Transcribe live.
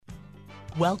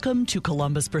Welcome to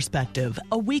Columbus Perspective,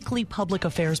 a weekly public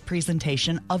affairs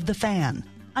presentation of The Fan.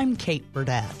 I'm Kate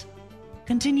Burdett.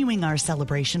 Continuing our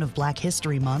celebration of Black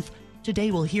History Month,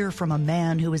 today we'll hear from a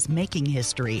man who is making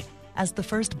history as the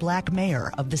first black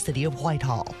mayor of the city of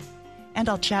Whitehall. And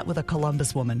I'll chat with a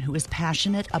Columbus woman who is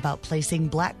passionate about placing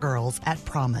black girls at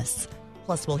promise.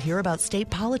 Plus, we'll hear about state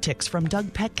politics from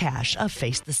Doug Petcash of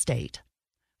Face the State.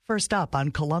 First up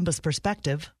on Columbus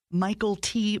Perspective, Michael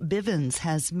T. Bivens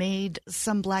has made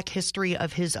some black history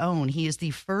of his own. He is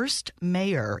the first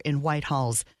mayor in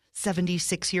Whitehall's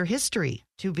 76-year history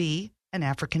to be an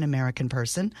African-American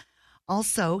person.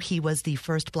 Also, he was the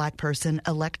first black person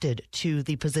elected to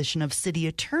the position of city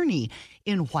attorney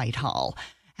in Whitehall.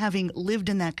 Having lived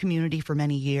in that community for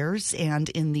many years and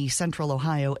in the central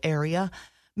Ohio area,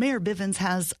 Mayor Bivens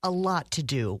has a lot to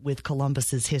do with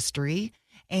Columbus's history,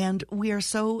 and we are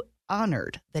so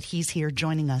honored that he's here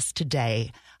joining us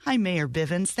today. Hi, Mayor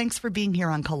Bivens. Thanks for being here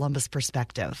on Columbus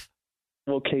Perspective.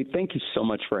 Well, Kate, thank you so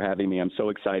much for having me. I'm so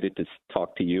excited to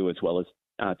talk to you as well as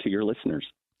to your listeners.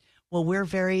 Well, we're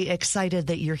very excited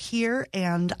that you're here,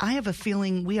 and I have a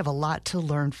feeling we have a lot to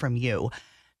learn from you.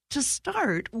 To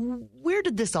start, where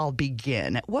did this all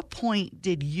begin? At what point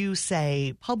did you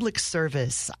say, public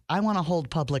service, I want to hold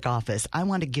public office, I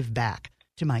want to give back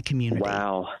to my community?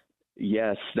 Wow.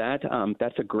 Yes, that's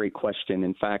a great question.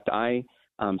 In fact, I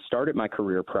started my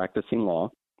career practicing law.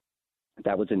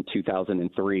 That was in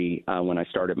 2003 when I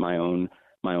started my own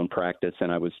practice,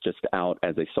 and I was just out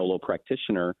as a solo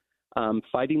practitioner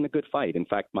fighting the good fight. In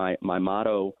fact, my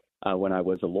motto when I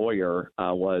was a lawyer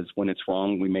was, when it's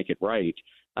wrong, we make it right,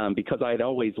 because I had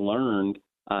always learned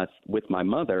with my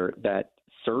mother that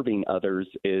serving others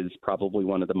is probably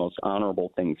one of the most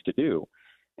honorable things to do.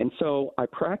 And so I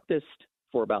practiced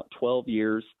for about 12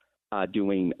 years,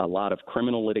 doing a lot of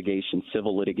criminal litigation,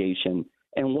 civil litigation.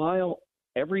 And while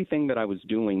everything that I was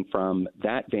doing from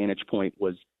that vantage point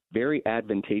was very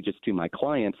advantageous to my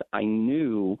clients, I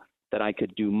knew that I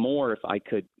could do more if I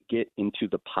could get into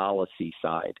the policy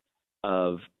side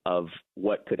of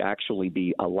what could actually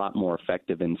be a lot more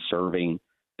effective in serving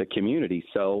the community.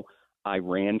 So I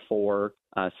ran for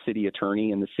city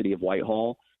attorney in the city of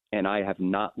Whitehall, and I have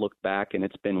not looked back, and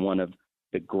it's been one of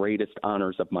the greatest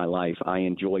honors of my life. I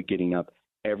enjoy getting up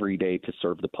every day to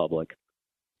serve the public.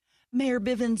 Mayor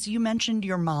Bivens, you mentioned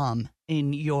your mom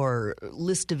in your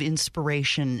list of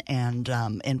inspiration and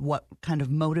what kind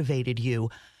of motivated you.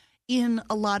 In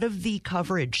a lot of the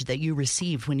coverage that you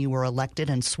received when you were elected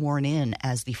and sworn in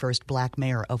as the first black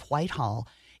mayor of Whitehall,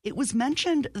 it was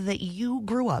mentioned that you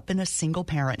grew up in a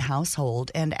single-parent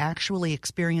household and actually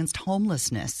experienced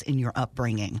homelessness in your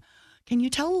upbringing. Can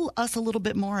you tell us a little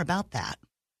bit more about that?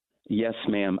 Yes,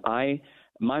 ma'am.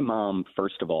 My mom,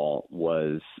 first of all,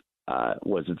 was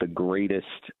the greatest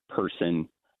person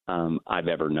I've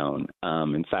ever known.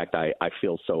 In fact, I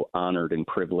feel so honored and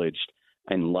privileged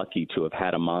and lucky to have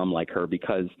had a mom like her,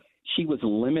 because she was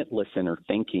limitless in her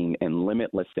thinking and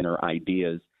limitless in her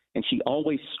ideas. And she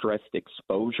always stressed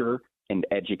exposure and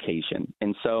education.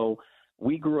 And so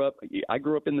I grew up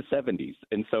in the 70s.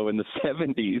 And so in the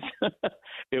 70s,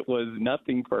 it was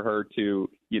nothing for her to,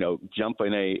 jump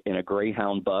in a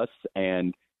Greyhound bus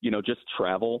and, just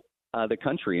travel the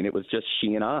country. And it was just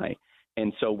she and I.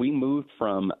 And so we moved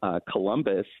from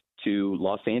Columbus to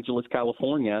Los Angeles,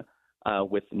 California,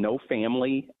 with no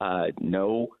family,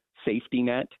 no safety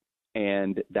net.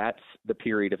 And that's the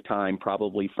period of time,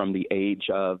 probably from the age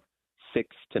of 6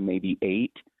 to maybe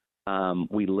 8.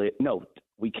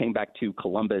 We came back to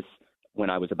Columbus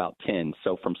when I was about 10.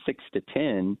 So from 6 to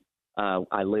 10,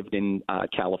 I lived in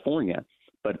California.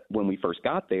 But when we first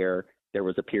got there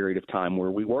was a period of time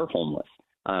where we were homeless.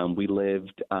 We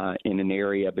lived in an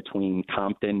area between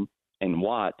Compton and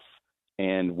Watts,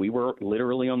 and we were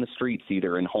literally on the streets,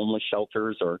 either in homeless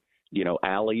shelters or,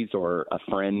 alleys, or a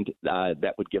friend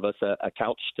that would give us a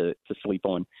couch to sleep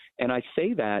on. And I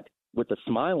say that with a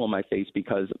smile on my face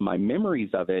because my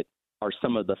memories of it are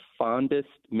some of the fondest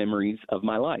memories of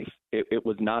my life. It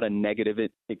was not a negative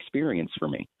experience for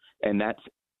me. And that's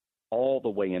all the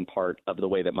way in part of the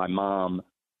way that my mom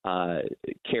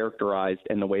characterized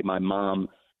and the way my mom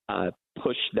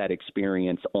pushed that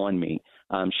experience on me.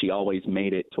 She always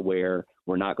made it to where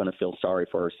we're not going to feel sorry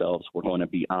for ourselves. We're going to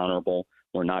be honorable.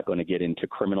 We're not going to get into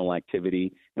criminal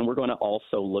activity. And we're going to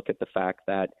also look at the fact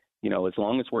that, as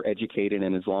long as we're educated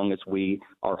and as long as we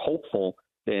are hopeful,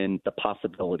 then the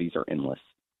possibilities are endless.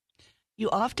 You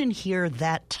often hear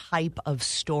that type of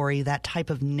story, that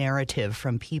type of narrative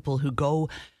from people who go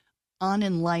on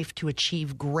in life to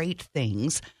achieve great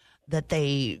things. that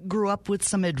they grew up with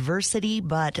some adversity,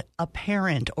 but a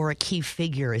parent or a key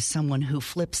figure is someone who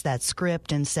flips that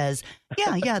script and says,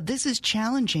 yeah, this is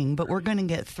challenging, but we're going to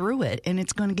get through it and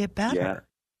it's going to get better. Yeah,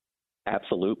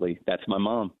 absolutely. That's my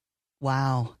mom.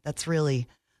 Wow. That's really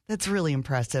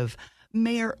impressive.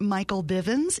 Mayor Michael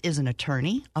Bivens is an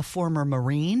attorney, a former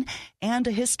Marine, and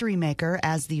a history maker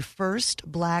as the first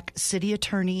Black city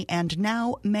attorney and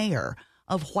now mayor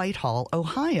of Whitehall,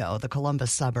 Ohio, the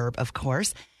Columbus suburb, of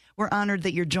course. We're honored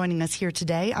that you're joining us here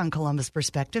today on Columbus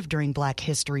Perspective during Black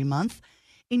History Month.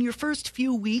 In your first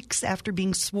few weeks after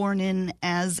being sworn in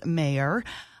as mayor,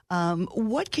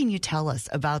 what can you tell us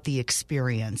about the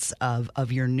experience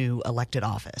of your new elected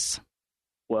office?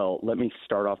 Well, let me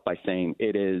start off by saying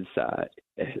it is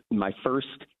my first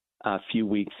few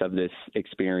weeks of this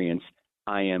experience.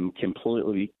 I am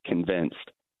completely convinced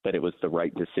that it was the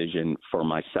right decision for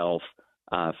myself,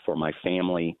 for my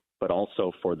family, but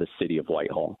also for the city of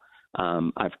Whitehall.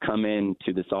 I've come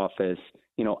into this office,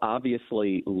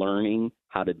 obviously learning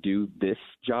how to do this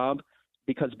job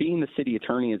because being the city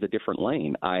attorney is a different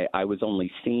lane. I was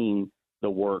only seeing the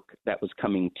work that was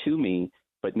coming to me.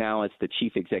 But now as the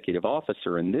chief executive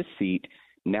officer in this seat,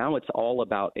 now it's all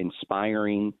about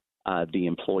inspiring the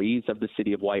employees of the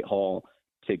city of Whitehall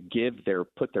to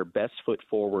put their best foot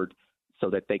forward so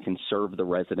that they can serve the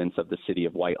residents of the city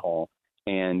of Whitehall.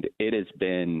 And it's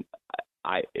been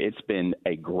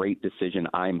a great decision.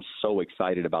 I'm so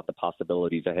excited about the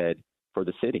possibilities ahead for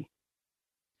the city.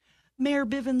 Mayor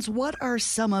Bivens, what are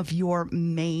some of your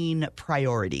main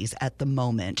priorities at the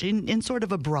moment in sort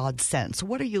of a broad sense?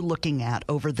 What are you looking at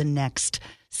over the next,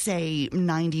 say,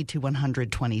 90 to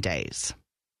 120 days?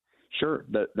 Sure.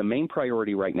 The main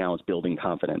priority right now is building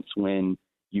confidence. When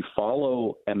you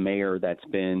follow a mayor that's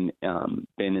been in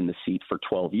the seat for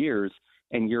 12 years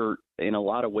and you're in a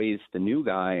lot of ways the new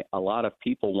guy, a lot of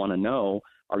people want to know,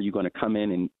 are you going to come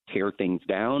in and tear things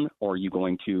down or are you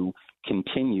going to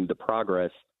continue the progress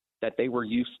that they were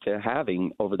used to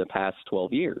having over the past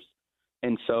 12 years.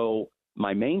 And so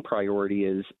my main priority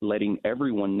is letting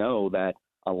everyone know that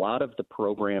a lot of the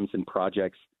programs and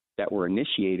projects that were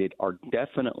initiated are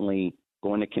definitely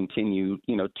going to continue,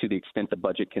 to the extent the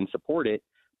budget can support it.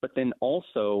 But then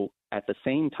also at the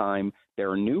same time, there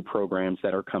are new programs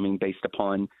that are coming based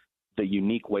upon the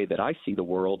unique way that I see the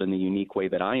world and the unique way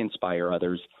that I inspire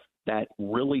others that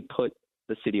really put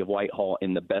the city of Whitehall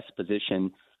in the best position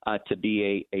to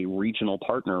be a regional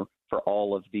partner for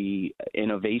all of the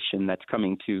innovation that's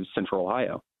coming to Central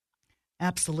Ohio.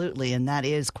 Absolutely. And that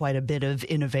is quite a bit of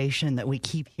innovation that we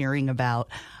keep hearing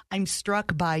about. I'm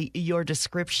struck by your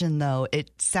description, though. It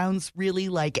sounds really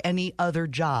like any other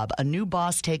job. A new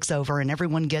boss takes over and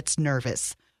everyone gets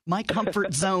nervous. My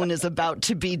comfort zone is about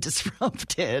to be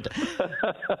disrupted.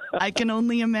 I can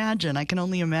only imagine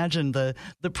the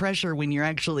pressure when you're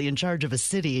actually in charge of a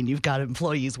city and you've got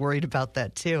employees worried about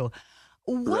that too.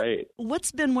 Right.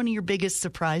 What's been one of your biggest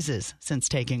surprises since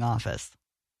taking office?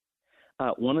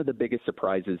 One of the biggest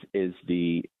surprises is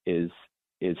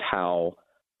how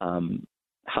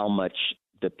much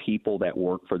the people that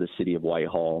work for the city of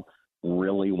Whitehall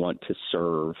really want to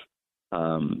serve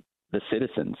the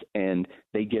citizens, and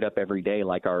they get up every day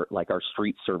like our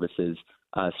street services,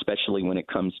 especially when it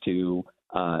comes to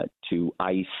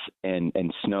ice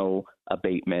and snow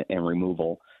abatement and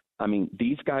removal. I mean,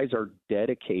 these guys are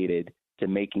dedicated to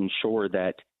making sure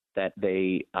that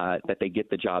they get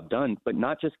the job done, but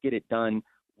not just get it done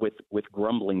with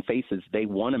grumbling faces. They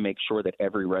want to make sure that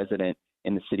every resident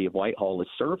in the city of Whitehall is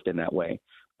served in that way.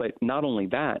 But not only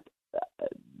that,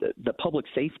 the public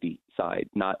safety side,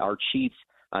 not our chiefs.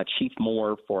 Chief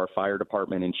Moore for our fire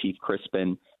department and Chief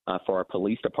Crispin for our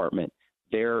police department,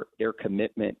 their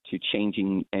commitment to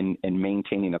changing and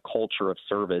maintaining a culture of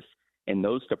service in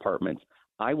those departments.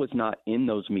 I was not in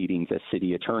those meetings as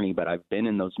city attorney, but I've been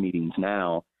in those meetings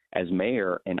now as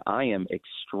mayor, and I am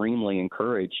extremely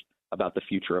encouraged about the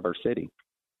future of our city.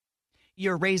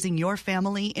 You're raising your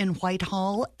family in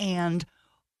Whitehall, and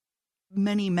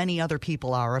many, many other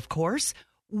people are, of course.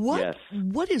 Yes.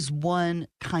 What is one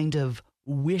kind of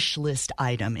wish list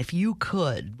item, if you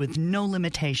could, with no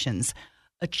limitations,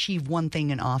 achieve one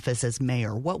thing in office as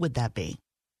mayor, what would that be?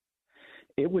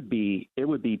 It would be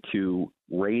to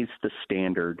raise the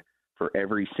standard for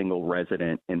every single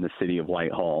resident in the city of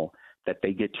Whitehall, that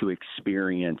they get to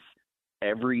experience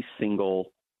every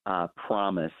single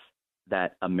promise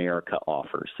that America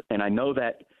offers. And I know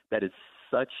that is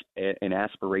such an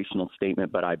aspirational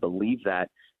statement, but I believe that.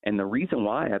 And the reason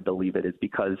why I believe it is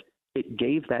because it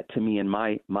gave that to me and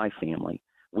my family.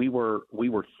 We were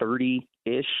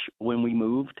 30-ish when we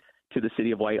moved to the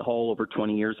city of Whitehall over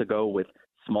 20 years ago with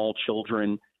small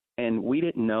children, And we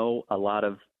didn't know a lot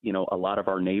of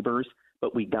our neighbors,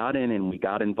 but we got in and we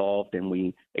got involved and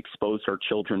we exposed our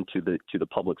children to the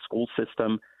public school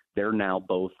system. They're now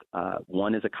both,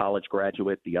 one is a college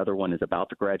graduate, the other one is about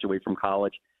to graduate from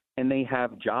college, and they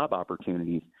have job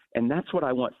opportunities. And that's what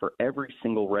I want for every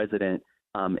single resident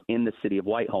in the city of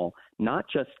Whitehall, not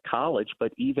just college,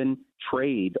 but even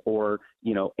trade or,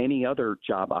 any other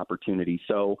job opportunity.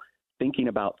 So thinking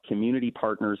about community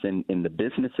partners in the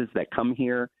businesses that come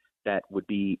here that would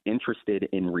be interested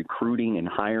in recruiting and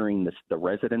hiring the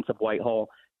residents of Whitehall,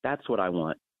 that's what I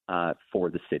want for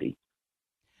the city.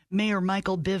 Mayor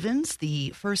Michael Bivens, the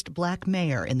first black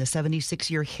mayor in the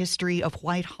 76-year history of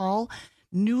Whitehall,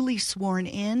 newly sworn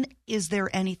in. Is there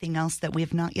anything else that we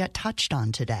have not yet touched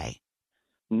on today?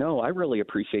 No, I really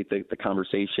appreciate the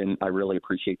conversation. I really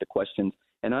appreciate the questions.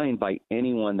 And I invite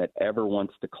anyone that ever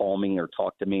wants to call me or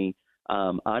talk to me.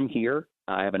 I'm here.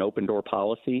 I have an open door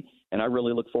policy, and I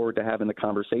really look forward to having the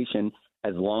conversation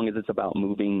as long as it's about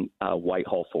moving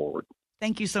Whitehall forward.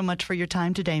 Thank you so much for your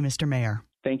time today, Mr. Mayor.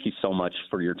 Thank you so much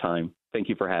for your time. Thank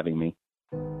you for having me.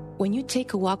 When you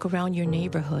take a walk around your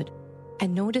neighborhood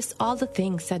and notice all the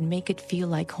things that make it feel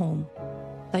like home,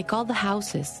 like all the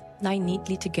houses lined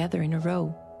neatly together in a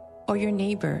row, or your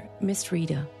neighbor, Miss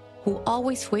Rita, who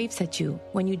always waves at you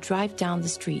when you drive down the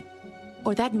street,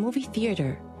 or that movie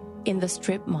theater in the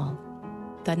strip mall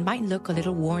that might look a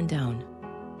little worn down,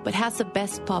 but has the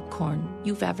best popcorn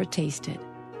you've ever tasted.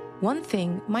 One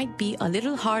thing might be a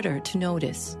little harder to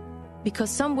notice,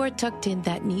 because somewhere tucked in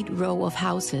that neat row of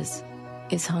houses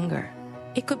is hunger.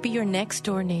 It could be your next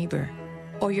door neighbor,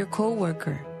 or your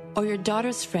coworker, or your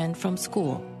daughter's friend from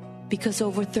school, because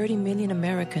over 30 million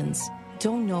Americans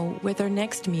don't know where their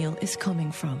next meal is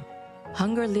coming from.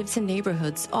 Hunger lives in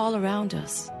neighborhoods all around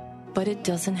us, but it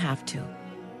doesn't have to.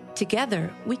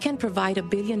 Together, we can provide 1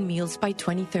 billion meals by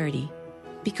 2030,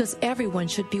 because everyone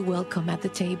should be welcome at the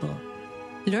table.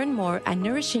 Learn more at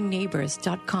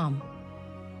nourishingneighbors.com.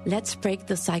 Let's break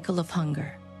the cycle of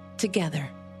hunger together.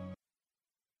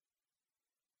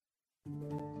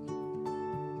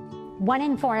 1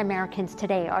 in 4 Americans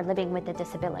today are living with a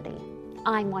disability.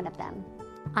 I'm one of them.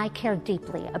 I care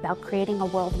deeply about creating a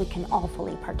world we can all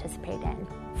fully participate in,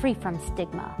 free from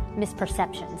stigma,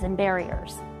 misperceptions, and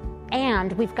barriers.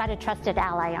 And we've got a trusted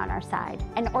ally on our side,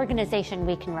 an organization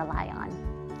we can rely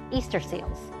on, Easter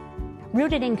Seals.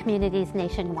 Rooted in communities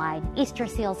nationwide, Easter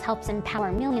Seals helps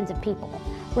empower millions of people,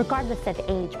 regardless of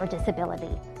age or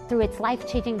disability, through its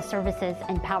life-changing services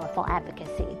and powerful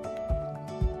advocacy.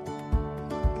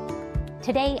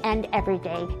 Today and every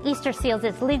day, Easter Seals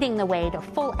is leading the way to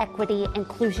full equity,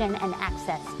 inclusion, and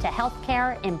access to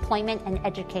healthcare, employment, and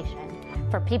education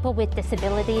for people with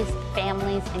disabilities,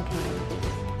 families, and communities.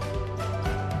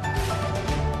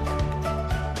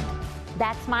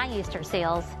 That's my Easter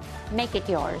Seals. Make it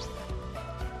yours.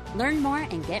 Learn more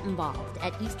and get involved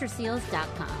at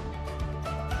easterseals.com.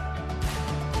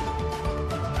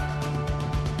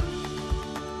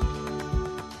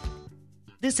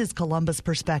 This is Columbus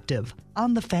Perspective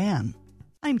on The Fan.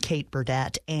 I'm Kate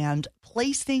Burdett, and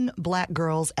placing black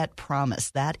girls at promise,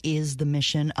 that is the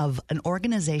mission of an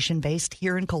organization based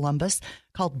here in Columbus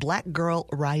called Black Girl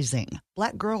Rising.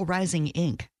 Black Girl Rising,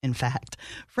 Inc., in fact.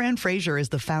 Fran Frazier is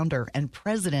the founder and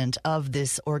president of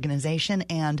this organization,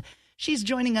 and she's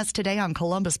joining us today on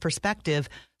Columbus Perspective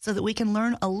so that we can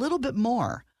learn a little bit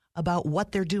more about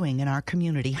what they're doing in our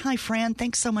community. Hi, Fran.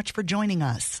 Thanks so much for joining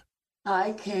us.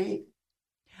 Hi, Kate.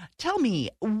 Tell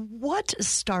me, what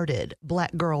started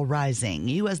Black Girl Rising?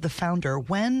 You as the founder,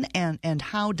 when and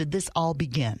how did this all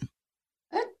begin?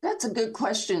 That's a good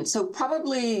question. So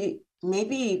probably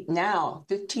maybe now,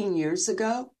 15 years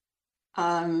ago,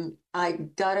 I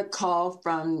got a call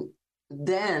from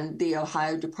then the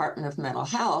Ohio Department of Mental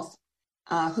Health,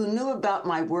 who knew about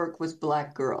my work with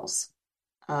Black girls.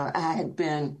 I had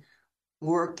been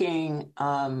working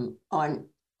on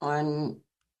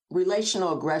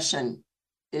relational aggression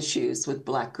issues with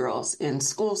Black girls in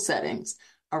school settings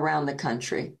around the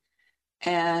country.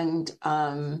 And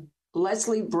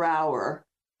Leslie Brower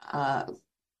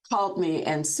called me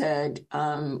and said,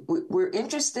 we're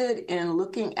interested in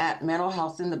looking at mental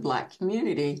health in the Black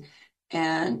community,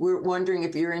 and we're wondering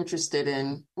if you're interested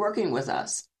in working with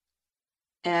us.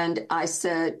 And I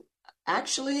said,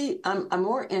 actually, I'm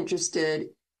more interested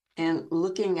in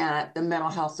looking at the mental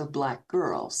health of Black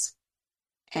girls.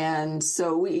 And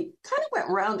so we kind of went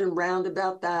round and round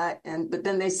about that. But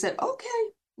then they said, okay,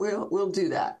 we'll do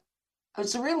that. I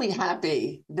was really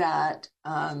happy that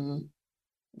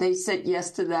they said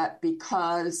yes to that,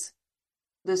 because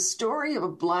the story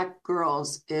of Black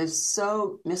girls is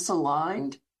so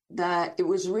misaligned that it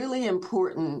was really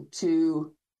important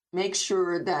to make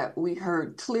sure that we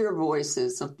heard clear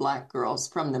voices of Black girls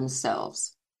from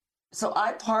themselves. So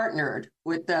I partnered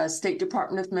with the State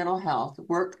Department of Mental Health,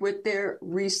 worked with their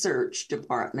research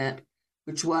department,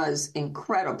 which was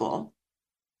incredible.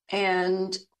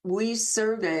 And we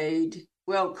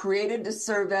created a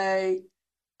survey.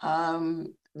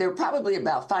 There were probably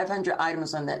about 500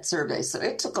 items on that survey. So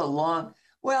it took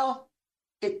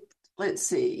let's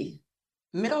see,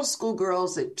 middle school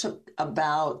girls, it took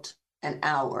about an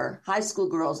hour. High school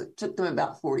girls, it took them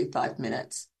about 45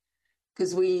 minutes.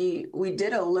 Because we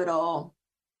did a little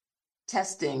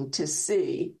testing to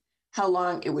see how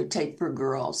long it would take for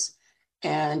girls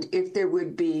and if there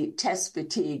would be test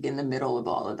fatigue in the middle of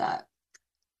all of that.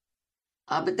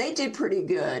 But they did pretty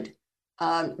good.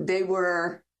 They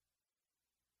were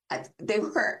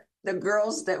the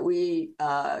girls that we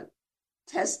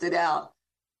tested out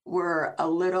were a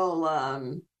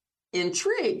little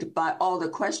intrigued by all the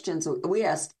questions. We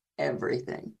asked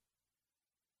everything.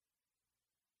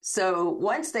 So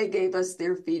once they gave us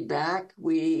their feedback,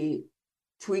 we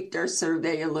tweaked our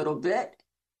survey a little bit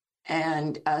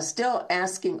and still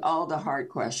asking all the hard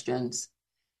questions.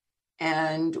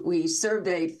 And we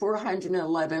surveyed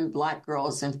 411 Black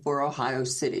girls in 4 Ohio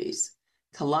cities: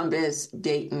 Columbus,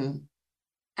 Dayton,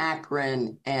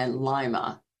 Akron, and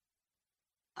Lima.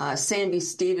 Sandy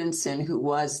Stevenson, who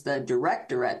was the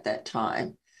director at that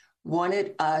time,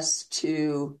 wanted us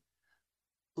to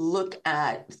look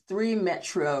at 3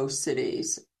 metro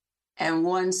cities and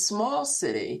 1 small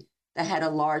city that had a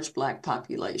large Black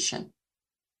population.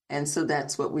 And so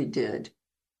that's what we did.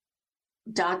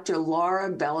 Dr.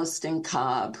 Laura Belliston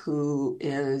Cobb, who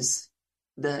is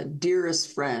the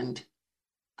dearest friend,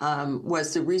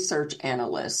 was the research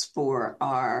analyst for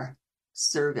our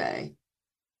survey.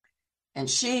 And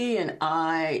she and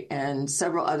I and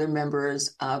several other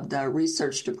members of the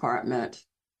research department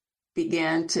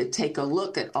began to take a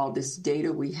look at all this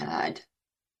data we had.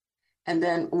 And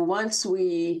then once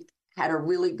we had a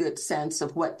really good sense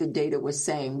of what the data was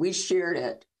saying, we shared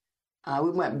it.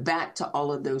 We went back to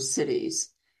all of those cities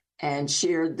and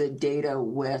shared the data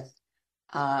with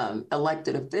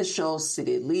elected officials,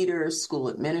 city leaders, school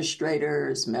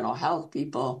administrators, mental health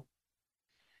people.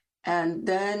 And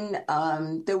then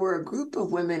there were a group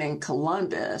of women in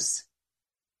Columbus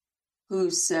who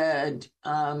said,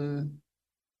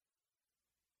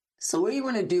 so what do you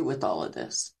want to do with all of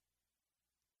this?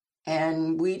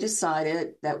 And we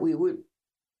decided that we would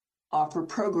offer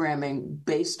programming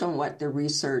based on what the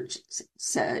research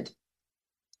said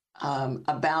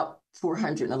about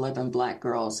 411 Black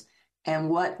girls and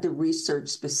what the research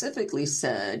specifically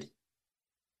said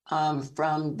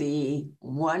from the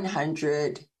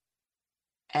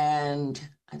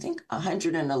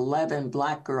 111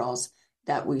 Black girls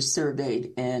that we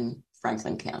surveyed in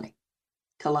Franklin County,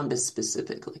 Columbus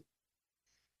specifically.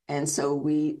 And so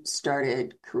we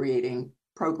started creating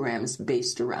programs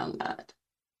based around that.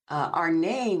 Our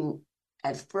name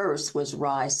at first was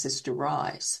Rise, Sister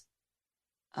Rise.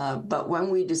 But when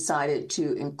we decided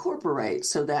to incorporate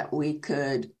so that we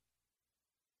could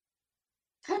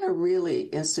kind of really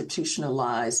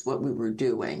institutionalize what we were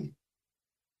doing,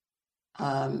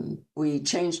 we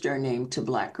changed our name to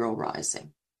Black Girl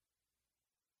Rising.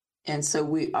 And so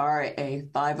we are a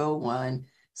 501c3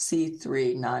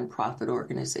 nonprofit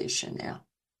organization now.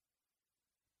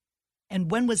 And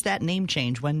when was that name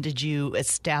change? When did you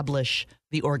establish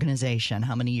the organization?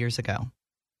 How many years ago?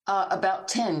 About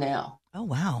 10 now. Oh,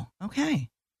 wow. Okay.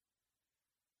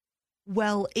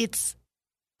 Well, it's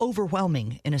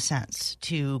overwhelming in a sense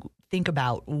to think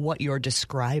about what you're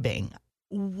describing.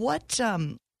 What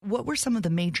were some of the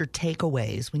major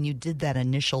takeaways when you did that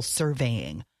initial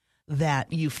surveying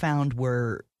that you found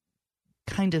were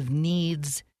kind of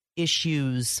needs,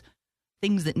 issues,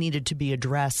 things that needed to be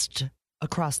addressed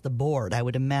across the board? I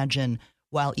would imagine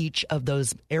while each of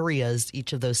those areas,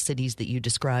 each of those cities that you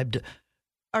described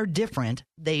are different,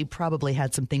 they probably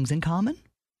had some things in common?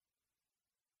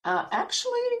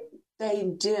 Actually, they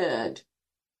did.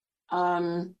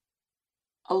 A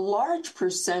large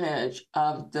percentage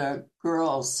of the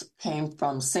girls came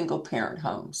from single-parent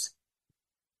homes,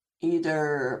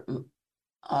 either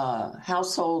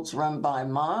households run by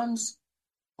moms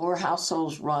or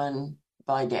households run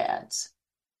by dads,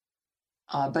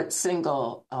 but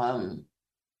single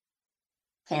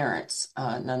parents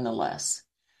nonetheless.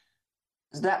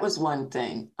 That was one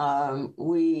thing.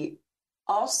 We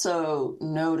also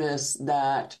noticed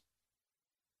that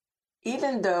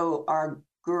even though our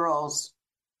girls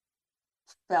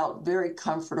felt very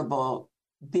comfortable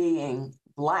being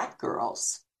Black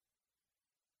girls,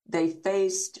 they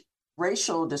faced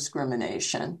racial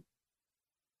discrimination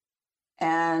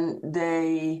and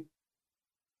they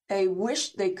they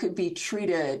wished they could be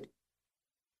treated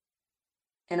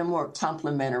in a more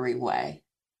complimentary way.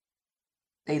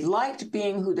 They liked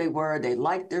being who they were. They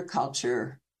liked their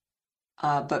culture.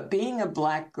 But being a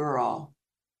Black girl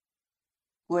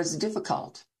was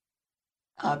difficult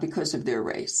because of their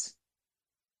race.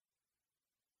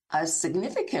 A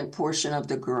significant portion of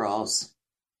the girls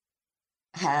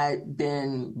had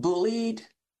been bullied,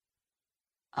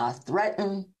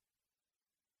 threatened,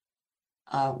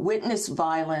 witnessed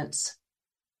violence,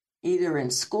 either in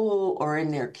school or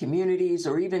in their communities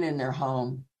or even in their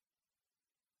home,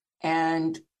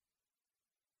 and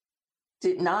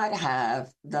did not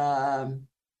have the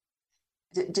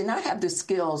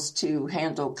skills to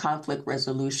handle conflict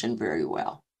resolution very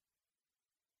well.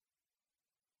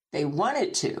 They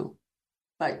wanted to,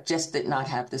 but just did not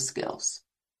have the skills.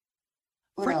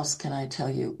 What else can I tell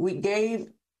you? We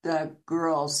gave the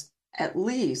girls at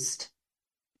least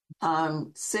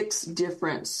 6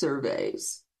 different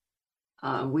surveys.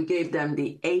 We gave them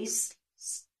the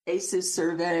ACEs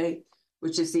survey,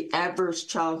 which is the Adverse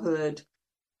Childhood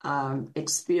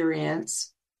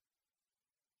Experience.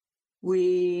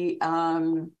 We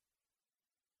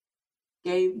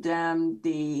gave them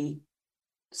the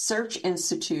Search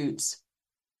Institute's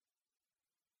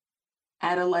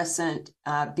Adolescent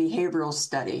Behavioral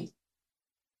Study.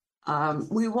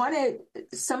 We wanted,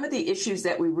 some of the issues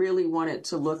that we really wanted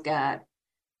to look at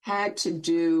had to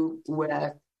do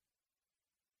with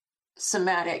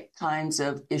somatic kinds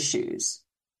of issues.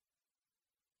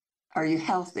 Are you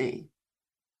healthy?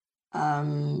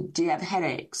 Do you have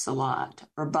headaches a lot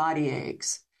or body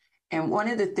aches? And one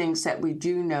of the things that we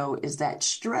do know is that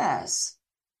stress,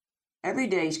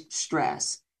 everyday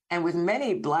stress, and with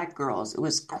many Black girls, it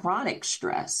was chronic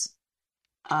stress,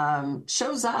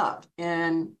 shows up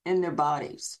in their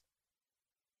bodies,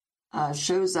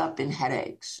 shows up in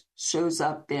headaches, shows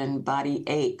up in body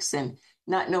aches, and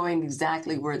not knowing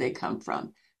exactly where they come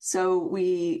from. So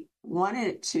we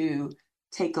wanted to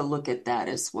take a look at that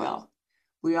as well.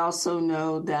 We also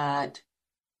know that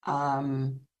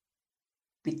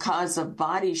because of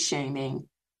body shaming,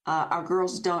 our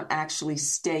girls don't actually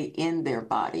stay in their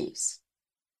bodies.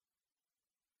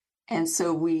 And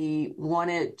so we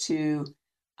wanted to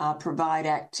provide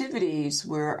activities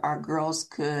where our girls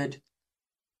could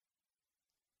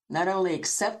not only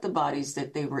accept the bodies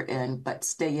that they were in, but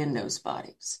stay in those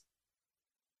bodies.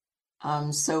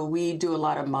 So we do a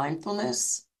lot of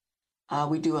mindfulness.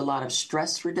 We do a lot of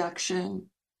stress reduction.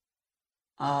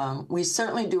 We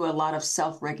certainly do a lot of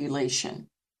self-regulation,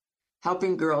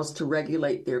 helping girls to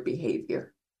regulate their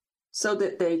behavior so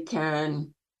that they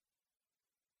can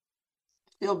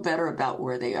feel better about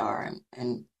where they are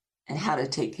and how to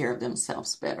take care of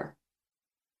themselves better.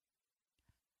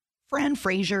 Fran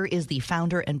Frazier is the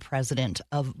founder and president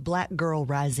of Black Girl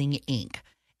Rising, Inc.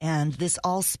 And this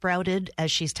all sprouted,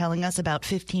 as she's telling us, about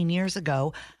 15 years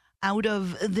ago, out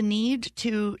of the need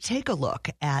to take a look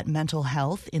at mental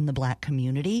health in the Black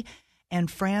community.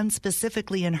 And Fran,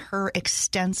 specifically in her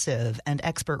extensive and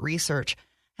expert research,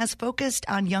 has focused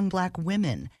on young Black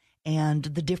women and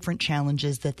the different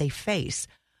challenges that they face.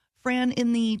 Fran,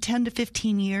 in the 10 to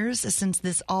 15 years since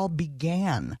this all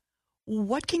began,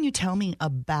 what can you tell me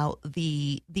about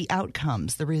the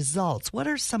outcomes, the results? What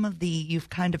are some of you've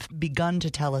kind of begun to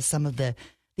tell us some of the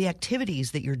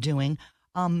activities that you're doing.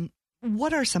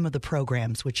 What are some of the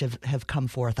programs which have come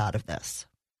forth out of this?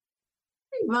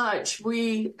 Pretty much.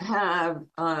 We have,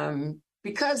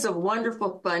 because of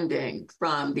wonderful funding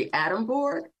from the Atom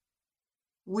Board,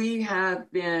 we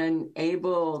have been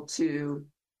able to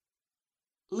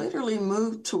literally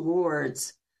move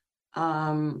towards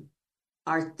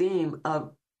our theme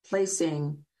of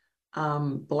placing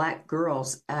Black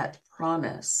girls at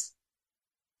promise.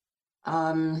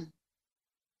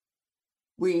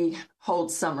 We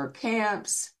hold summer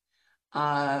camps.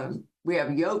 We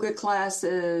have yoga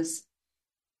classes.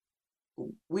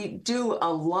 We do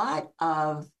a lot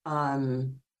of,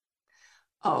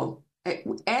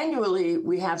 annually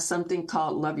we have something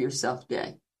called Love Yourself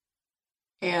Day.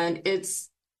 And it's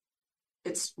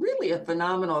really a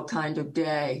phenomenal kind of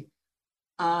day.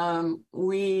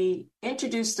 We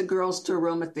introduce the girls to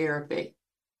aromatherapy.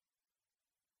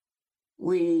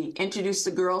 We introduce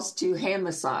the girls to hand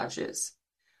massages.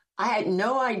 I had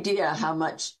no idea how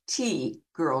much tea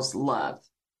girls love.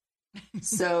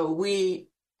 So we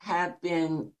have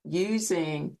been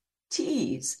using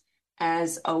teas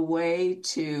as a way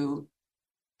to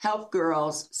help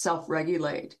girls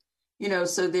self-regulate.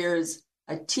 So there's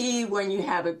a tea when you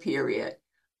have a period.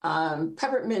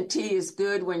 Peppermint tea is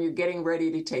good when you're getting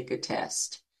ready to take a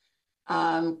test.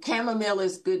 Chamomile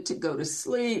is good to go to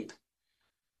sleep.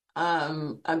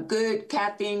 A good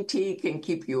caffeine tea can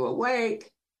keep you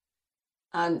awake.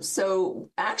 So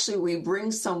actually, we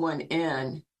bring someone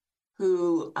in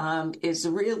who is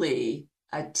really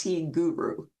a tea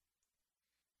guru.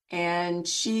 And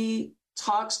she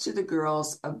talks to the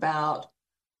girls about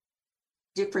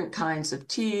different kinds of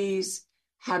teas,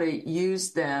 how to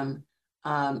use them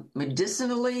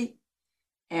medicinally,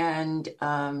 and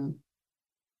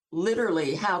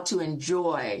literally how to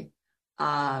enjoy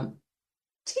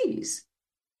teas.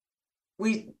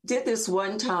 We did this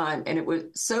one time, and it was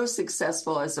so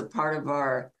successful as a part of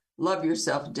our Love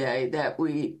Yourself Day that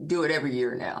we do it every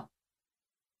year now.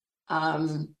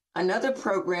 Another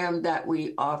program that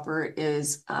we offer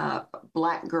is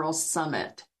Black Girl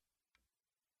Summit.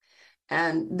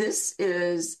 And this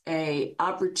is an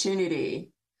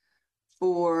opportunity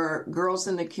for girls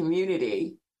in the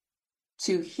community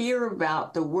to hear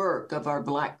about the work of our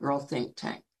Black Girl Think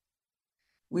Tank.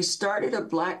 We started a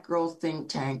Black Girl Think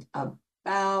Tank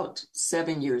about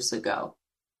 7 years ago.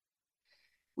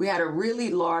 We had a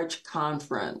really large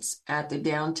conference at the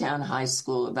downtown high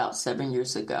school about 7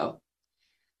 years ago.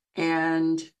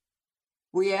 And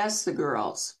we asked the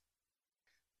girls,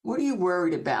 what are you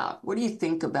worried about? What do you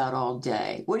think about all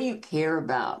day? What do you care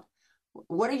about?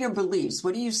 What are your beliefs?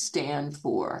 What do you stand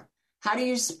for? How do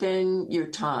you spend your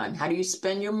time? How do you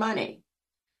spend your money?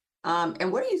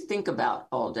 And what do you think about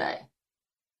all day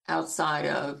outside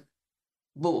of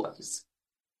boys?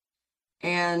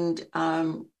 And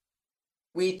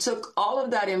we took all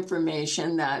of that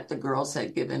information that the girls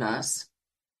had given us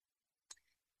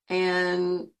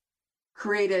and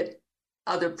created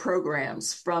other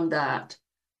programs from that.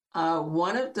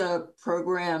 One of the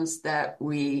programs that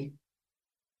we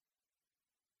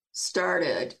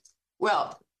started,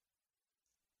 well,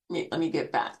 let me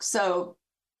get back. So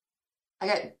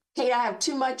Kate, I have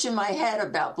too much in my head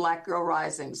about Black Girl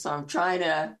Rising, so I'm trying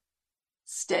to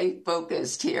stay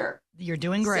focused here. You're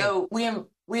doing great. So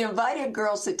we invited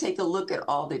girls to take a look at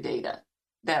all the data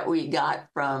that we got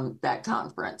from that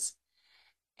conference.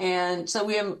 And so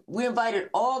we invited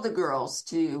all the girls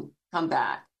to come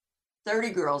back.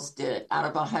 30 girls did out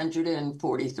of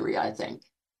 143, I think.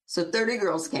 So 30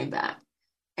 girls came back.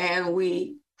 And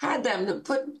we had them to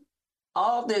put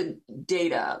all the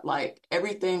data, like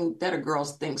everything that a girl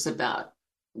thinks about.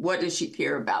 What does she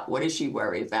care about? What does she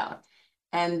worry about?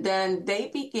 And then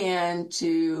they began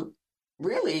to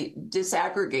really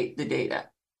disaggregate the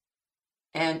data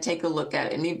and take a look at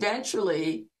it. And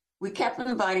eventually, we kept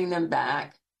inviting them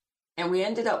back. And we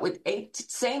ended up with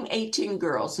same 18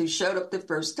 girls who showed up the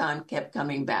first time, kept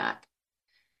coming back.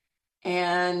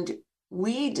 And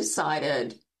we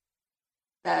decided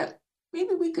that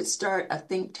maybe we could start a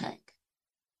think tank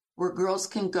where girls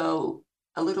can go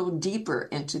a little deeper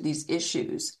into these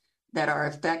issues that are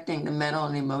affecting the mental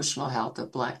and emotional health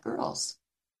of Black girls.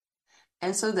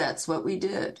 And so that's what we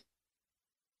did.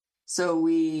 So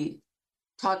we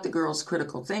taught the girls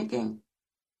critical thinking.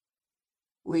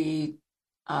 We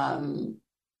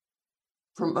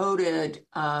promoted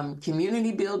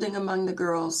community building among the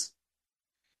girls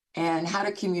and how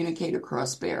to communicate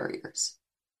across barriers,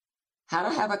 how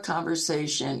to have a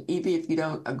conversation even if you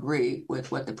don't agree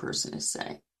with what the person is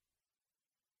saying.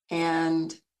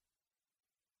 And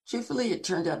truthfully, it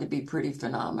turned out to be pretty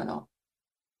phenomenal.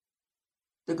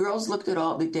 The girls looked at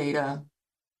all the data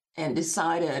and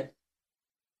decided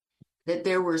that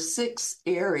there were 6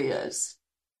 areas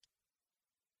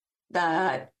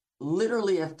that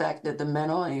literally affected the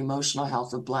mental and emotional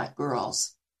health of Black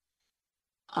girls,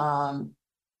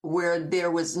 where there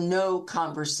was no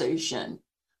conversation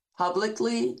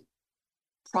publicly,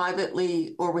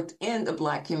 privately, or within the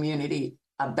Black community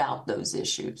about those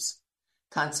issues.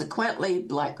 Consequently,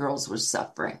 Black girls were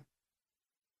suffering.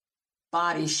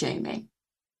 Body shaming,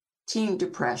 teen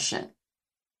depression,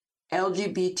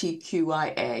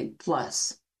 LGBTQIA+,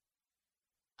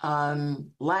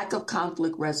 lack of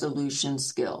conflict resolution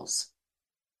skills,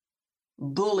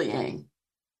 bullying.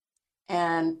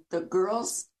 And the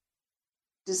girls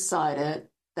decided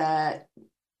that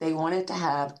they wanted to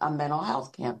have a mental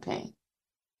health campaign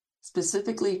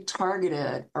specifically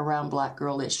targeted around Black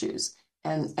girl issues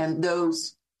and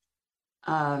those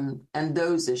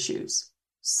issues.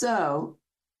 So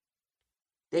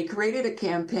they created a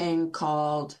campaign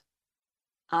called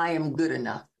I Am Good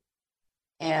Enough.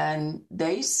 And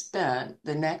they spent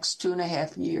the next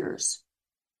 2.5 years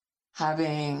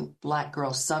having Black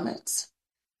Girl Summits.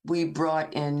 We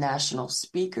brought in national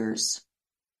speakers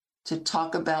to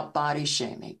talk about body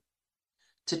shaming,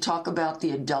 to talk about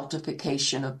the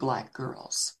adultification of Black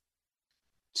girls,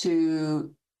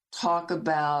 to talk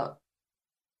about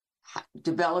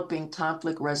developing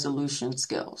conflict resolution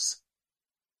skills.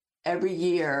 every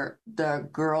year the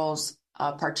girls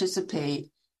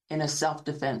participate in a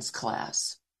self-defense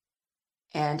class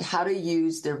and how to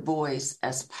use their voice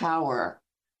as power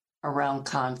around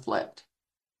conflict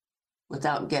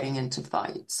without getting into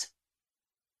fights.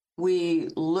 We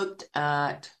looked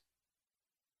at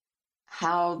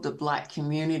how the Black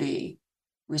community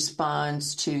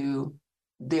responds to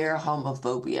their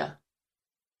homophobia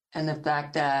and the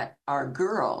fact that our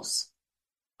girls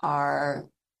are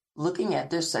looking at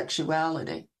their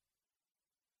sexuality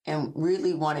and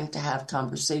really wanting to have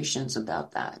conversations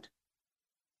about that.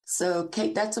 So,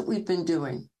 Kate, that's what we've been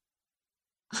doing.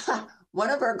 One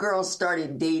of our girls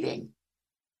started dating,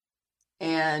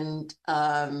 and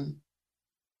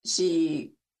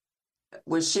she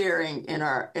was sharing in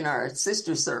our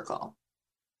sister circle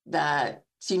that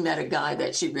she met a guy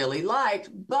that she really liked,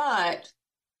 but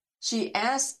she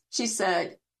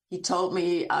said, he told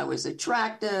me I was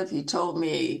attractive. He told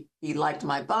me he liked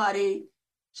my body.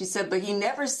 She said, but he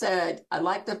never said, I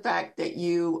like the fact that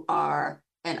you are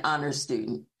an honor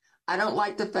student. I don't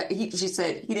like the fact, she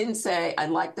said, he didn't say, I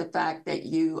like the fact that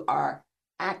you are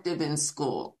active in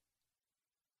school,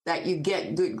 that you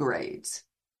get good grades.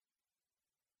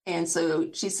 And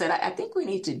so she said, I think we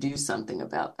need to do something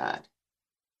about that.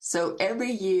 So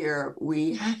every year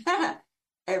we have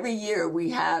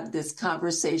this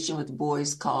conversation with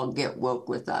boys called Get Woke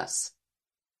With Us.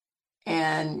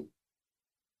 And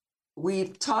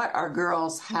we've taught our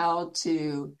girls how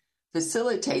to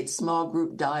facilitate small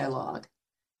group dialogue.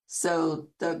 So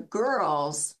the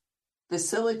girls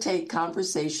facilitate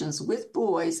conversations with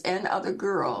boys and other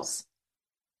girls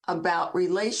about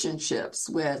relationships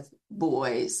with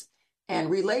boys and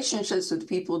relationships with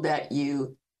people that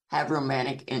you have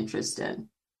romantic interest in.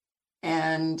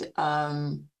 And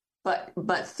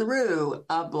but through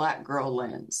a Black girl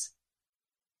lens.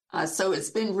 So it's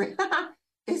been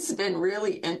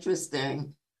really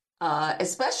interesting,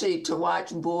 especially to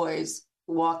watch boys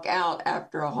walk out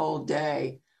after a whole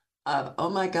day of, oh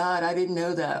my God, I didn't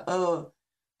know that. Oh,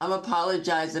 I'm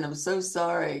apologizing. I'm so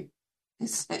sorry.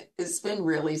 It's been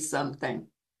really something.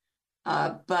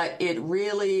 But it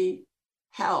really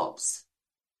helps,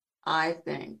 I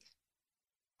think,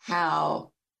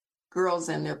 how girls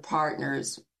and their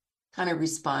partners kind of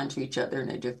respond to each other in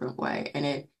a different way. And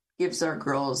it gives our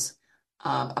girls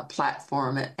a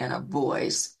platform and a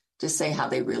voice to say how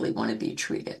they really want to be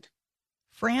treated.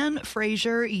 Fran,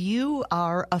 Frazier, you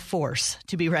are a force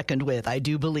to be reckoned with, I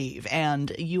do believe.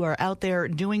 And you are out there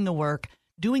doing the work,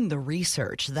 doing the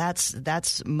research.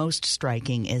 That's most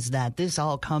striking, is that this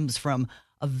all comes from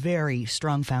a very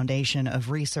strong foundation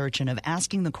of research and of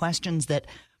asking the questions that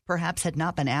perhaps had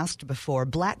not been asked before.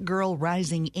 Black Girl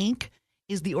Rising, Inc.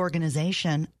 is the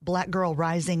organization.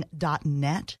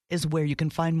 blackgirlrising.net is where you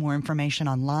can find more information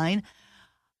online.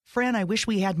 Fran, I wish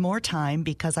we had more time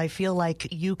because I feel like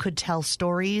you could tell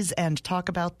stories and talk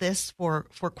about this for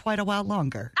quite a while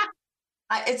longer.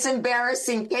 It's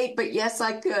embarrassing, Kate, but yes,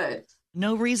 I could.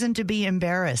 No reason to be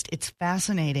embarrassed. It's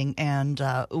fascinating, and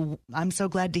I'm so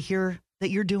glad to hear that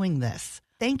you're doing this.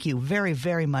 Thank you very,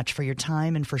 very much for your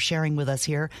time and for sharing with us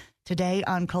here today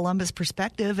on Columbus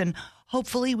Perspective, and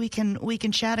hopefully we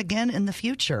can chat again in the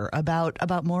future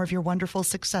about more of your wonderful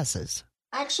successes.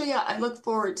 Actually, I look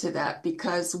forward to that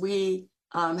because we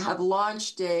have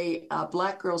launched a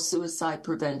Black Girl Suicide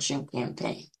Prevention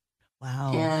campaign.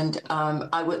 Wow. And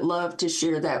I would love to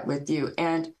share that with you.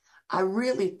 And I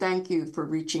really thank you for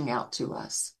reaching out to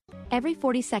us. Every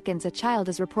 40 seconds, a child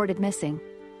is reported missing.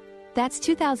 That's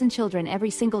 2,000 children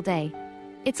every single day.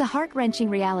 It's a heart-wrenching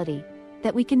reality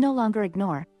that we can no longer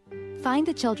ignore. Find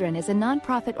the Children is a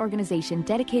nonprofit organization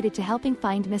dedicated to helping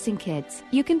find missing kids.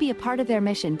 You can be a part of their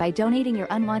mission by donating your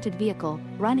unwanted vehicle,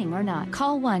 running or not.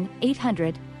 Call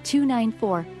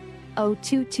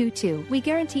 1-800-294-0222. We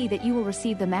guarantee that you will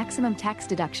receive the maximum tax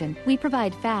deduction. We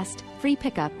provide fast, free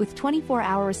pickup with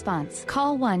 24-hour response.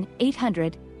 Call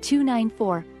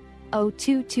 1-800-294-0222.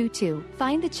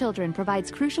 Find the Children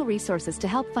provides crucial resources to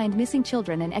help find missing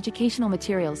children and educational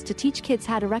materials to teach kids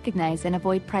how to recognize and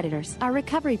avoid predators. Our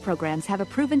recovery programs have a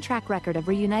proven track record of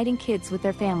reuniting kids with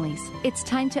their families. It's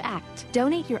time to act.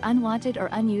 Donate your unwanted or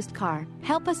unused car.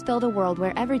 Help us build a world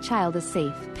where every child is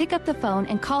safe. Pick up the phone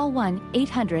and call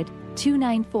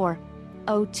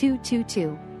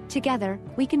 1-800-294-0222. Together,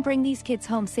 we can bring these kids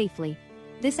home safely.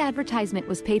 This advertisement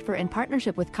was paid for in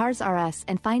partnership with Cars R Us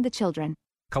and Find the Children.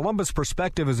 Columbus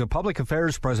Perspective is a public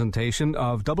affairs presentation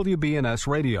of WBNS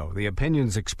Radio. The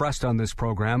opinions expressed on this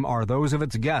program are those of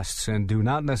its guests and do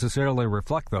not necessarily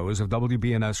reflect those of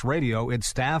WBNS Radio, its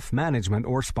staff, management,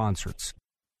 or sponsors.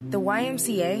 The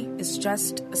YMCA is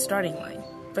just a starting line.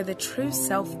 For the true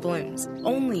self blooms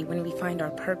only when we find our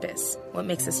purpose, what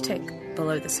makes us tick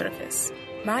below the surface.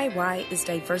 My why is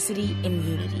diversity in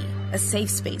unity, a safe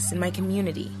space in my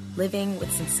community, living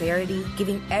with sincerity,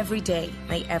 giving every day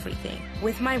my everything.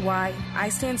 With my why, I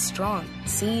stand strong,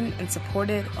 seen and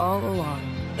supported all along.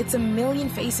 It's a million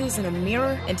faces in a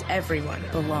mirror and everyone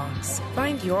belongs.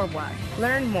 Find your why.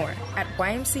 Learn more at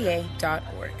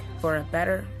ymca.org for a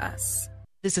better us.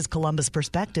 This is Columbus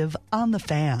Perspective on The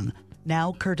Fan.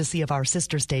 Now, courtesy of our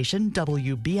sister station,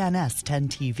 WBNS 10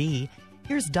 TV,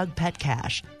 here's Doug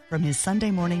Petcash from his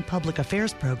Sunday morning public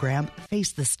affairs program,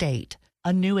 Face the State.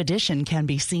 A new edition can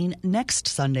be seen next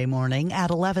Sunday morning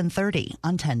at 11:30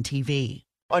 on 10 TV.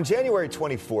 On January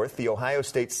 24th, the Ohio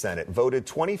State Senate voted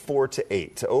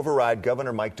 24-8 to override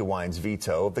Governor Mike DeWine's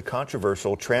veto of the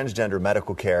controversial transgender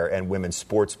medical care and women's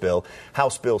sports bill,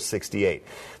 House Bill 68.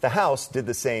 The House did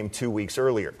the same 2 weeks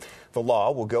earlier. The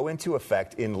law will go into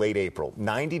effect in late April,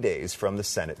 90 days from the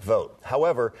Senate vote.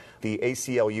 However, the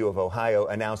ACLU of Ohio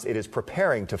announced it is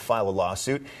preparing to file a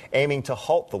lawsuit aiming to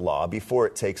halt the law before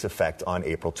it takes effect on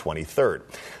April 23rd.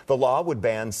 The law would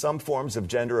ban some forms of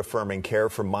gender-affirming care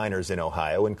for minors in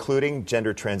Ohio, including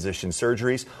gender transition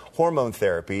surgeries, hormone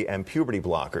therapy, and puberty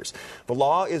blockers. The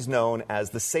law is known as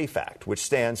the SAFE Act, which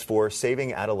stands for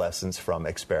Saving Adolescents from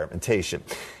Experimentation.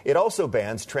 It also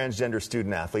bans transgender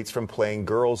student athletes from playing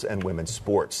girls' and women's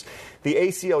sports. The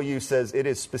ACLU says it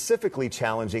is specifically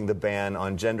challenging the ban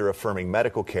on gender-affirming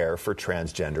medical care for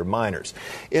transgender minors.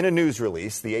 In a news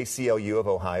release, the ACLU of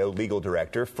Ohio legal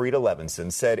director Frida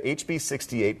Levinson said HB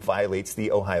 68 violates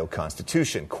the Ohio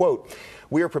Constitution. Quote,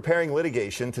 "We are preparing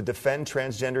litigation to defend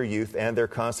transgender youth and their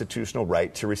constitutional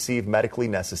right to receive medically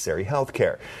necessary health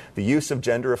care. The use of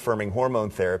gender-affirming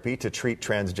hormone therapy to treat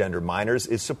transgender minors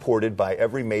is supported by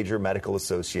every major medical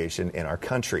association in our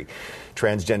country.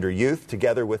 Transgender youth,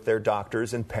 together with their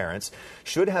doctors and parents,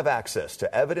 should have access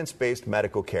to evidence-based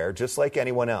medical care just like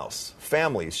anyone else.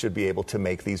 Families should be able to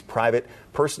make these private,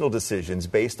 personal decisions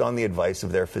based on the advice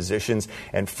of their physicians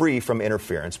and free from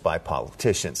interference by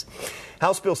politicians."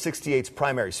 House Bill 68's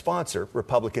primary sponsor,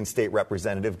 Republican State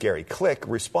Representative Gary Click,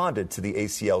 responded to the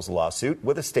ACL's lawsuit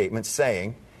with a statement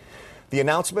saying, "The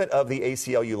announcement of the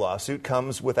ACLU lawsuit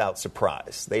comes without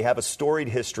surprise. They have a storied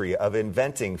history of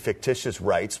inventing fictitious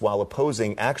rights while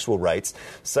opposing actual rights,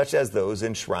 such as those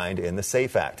enshrined in the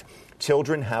SAFE Act.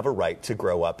 Children have a right to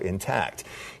grow up intact."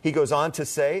 He goes on to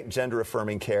say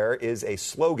gender-affirming care is a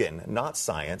slogan, not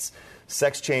science.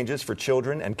 Sex changes for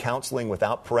children and counseling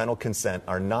without parental consent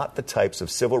are not the types of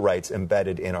civil rights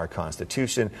embedded in our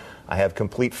Constitution. I have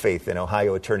complete faith in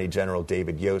Ohio Attorney General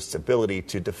David Yost's ability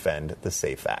to defend the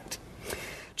SAFE Act.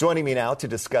 Joining me now to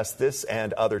discuss this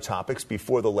and other topics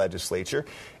before the legislature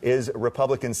is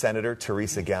Republican Senator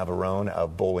Theresa Gavarone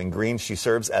of Bowling Green. She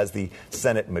serves as the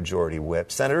Senate Majority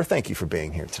Whip. Senator, thank you for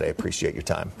being here today. Appreciate your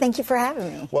time. Thank you for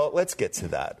having me. Well, let's get to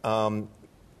that.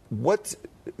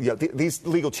 These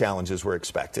legal challenges were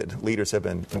expected. Leaders have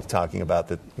been talking about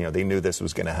that. They knew this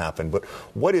was going to happen. But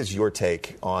what is your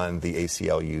take on the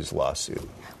ACLU's lawsuit?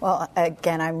 Well,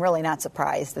 again, I'm really not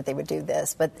surprised that they would do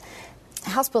this. But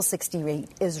House Bill 68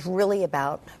 is really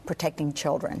about protecting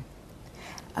children.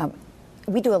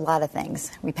 We do a lot of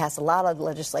things. We pass a lot of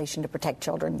legislation to protect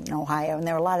children in Ohio, and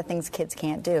there are a lot of things kids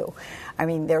can't do. I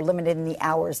mean, they're limited in the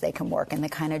hours they can work and the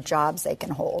kind of jobs they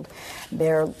can hold.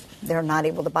 They're not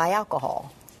able to buy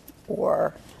alcohol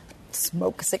or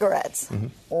smoke cigarettes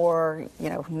or,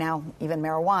 now even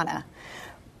marijuana.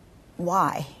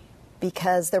 Why?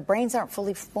 Because their brains aren't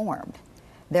fully formed.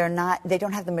 They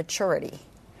don't have the maturity.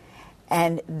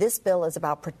 And this bill is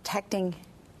about protecting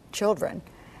children.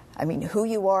 I mean, who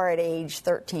you are at age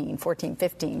 13, 14,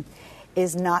 15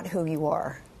 is not who you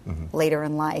are later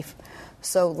in life.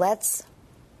 So let's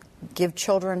give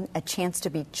children a chance to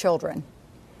be children.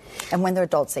 And when they're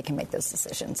adults, they can make those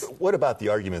decisions. What about the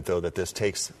argument, though, that this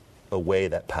takes away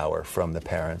that power from the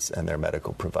parents and their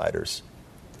medical providers?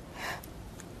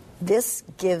 This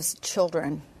gives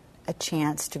children a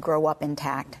chance to grow up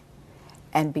intact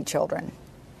and be children.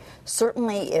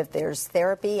 Certainly, if there's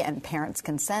therapy and parents'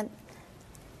 consent,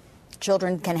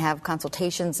 children can have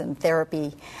consultations and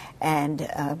therapy and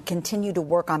continue to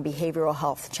work on behavioral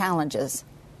health challenges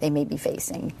they may be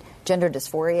facing. Gender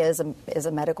dysphoria is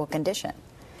a medical condition.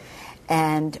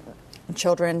 And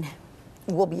children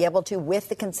will be able to, with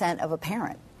the consent of a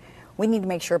parent. We need to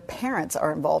make sure parents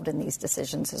are involved in these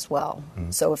decisions as well.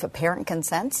 So if a parent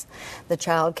consents, the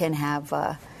child can have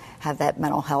that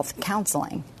mental health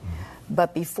counseling.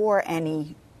 But before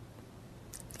any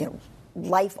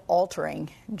life-altering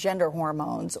gender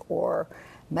hormones or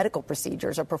medical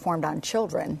procedures are performed on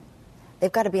children,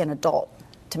 they've got to be an adult.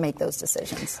 make those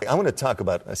decisions. I want to talk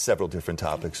about several different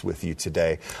topics with you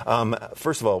today.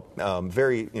 First of all,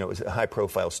 very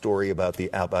high-profile story about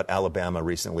Alabama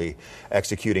recently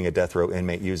executing a death row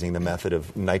inmate using the method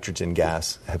of nitrogen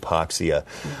gas hypoxia.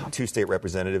 Two state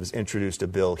representatives introduced a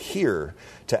bill here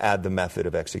to add the method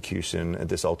of execution,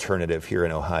 this alternative here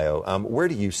in Ohio. Where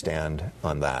do you stand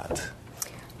on that?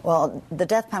 Well, the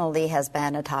death penalty has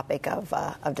been a topic of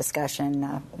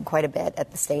discussion quite a bit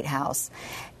at the State House,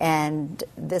 and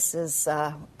this is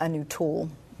a new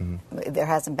tool. Mm-hmm. There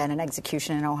hasn't been an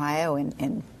execution in Ohio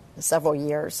in several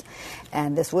years,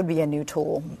 and this would be a new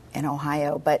tool in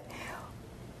Ohio. But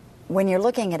when you're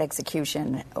looking at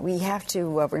execution, we have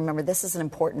to remember this is an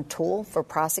important tool for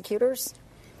prosecutors,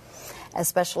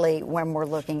 especially when we're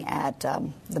looking at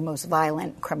the most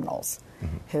violent criminals.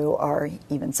 Mm-hmm. Who are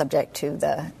even subject to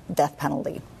the death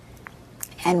penalty.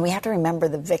 And we have to remember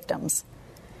the victims.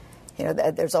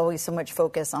 There's always so much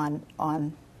focus on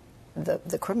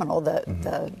the criminal,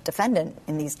 the defendant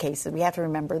in these cases. We have to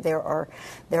remember there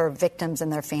are victims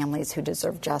and their families who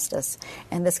deserve justice.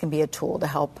 And this can be a tool to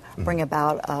help bring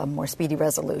about a more speedy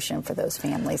resolution for those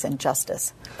families and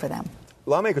justice for them.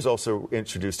 Lawmakers also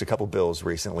introduced a couple bills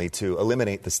recently to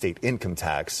eliminate the state income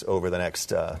tax over the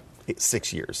next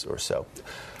 6 years or so.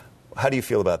 How do you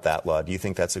feel about that law? Do you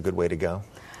think that's a good way to go?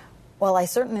 Well, I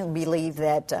certainly believe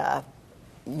that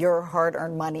your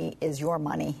hard-earned money is your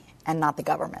money and not the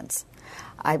government's.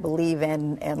 I believe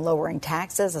in lowering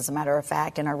taxes. As a matter of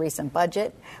fact, in our recent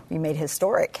budget, we made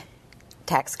historic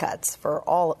tax cuts for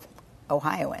all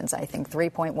Ohioans. I think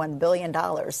 $3.1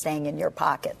 billion staying in your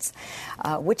pockets,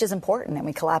 which is important. And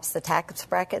we collapsed the tax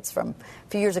brackets from a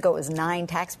few years ago. It was 9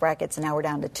 tax brackets, and now we're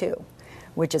down to 2.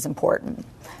 Which is important.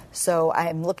 So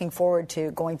I'm looking forward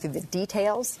to going through the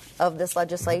details of this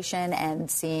legislation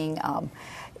and seeing,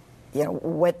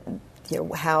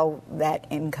 how that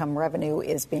income revenue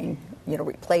is being,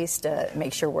 replaced to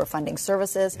make sure we're funding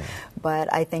services. Yeah.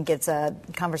 But I think it's a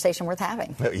conversation worth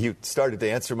having. You started to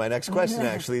answer my next question,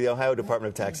 actually. The Ohio Department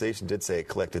of Taxation did say it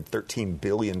collected $13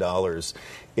 billion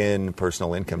in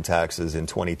personal income taxes in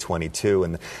 2022,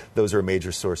 and those are a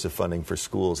major source of funding for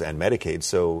schools and Medicaid.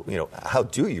 So, how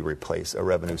do you replace a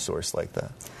revenue source like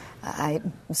that?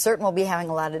 I'm certain we'll be having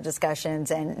a lot of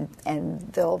discussions, and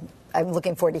I'm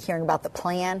looking forward to hearing about the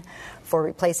plan for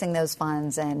replacing those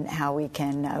funds and how we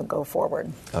can go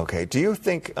forward. Okay. Do you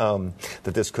think that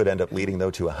this could end up leading,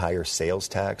 though, to a higher sales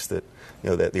tax? That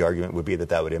that the argument would be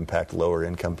that would impact lower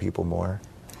income people more?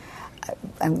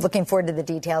 I'm looking forward to the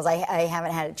details. I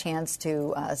haven't had a chance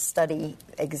to study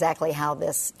exactly how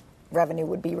this revenue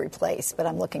would be replaced, but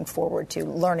I'm looking forward to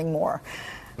learning more.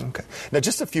 Okay. Now,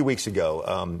 just a few weeks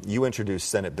ago, you introduced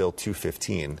Senate Bill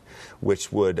 215,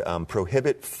 which would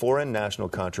prohibit foreign national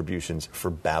contributions for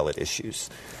ballot issues.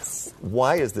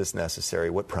 Why is this necessary?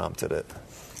 What prompted it?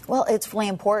 Well, it's really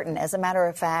important. As a matter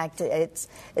of fact, it's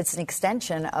an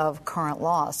extension of current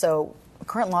law. So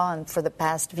current law for the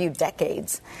past few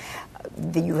decades,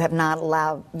 you have not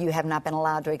been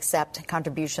allowed to accept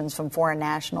contributions from foreign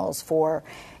nationals for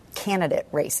candidate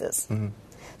races. Mm-hmm.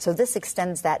 So this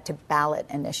extends that to ballot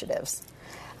initiatives.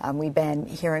 We've been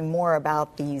hearing more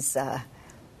about these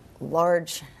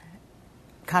large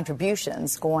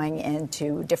contributions going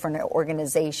into different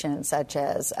organizations such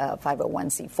as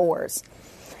 501c4s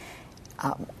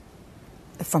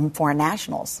from foreign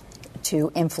nationals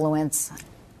to influence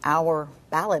our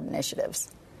ballot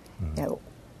initiatives. Mm-hmm.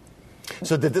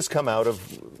 So did this come out of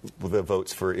the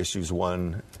votes for issues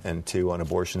 1 and 2 on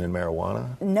abortion and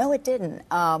marijuana? No, it didn't.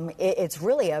 It's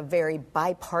really a very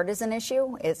bipartisan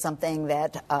issue. It's something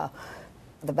that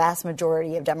the vast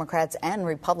majority of Democrats and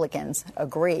Republicans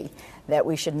agree that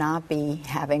we should not be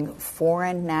having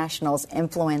foreign nationals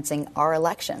influencing our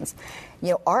elections.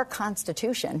 Our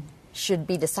Constitution should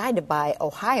be decided by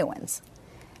Ohioans,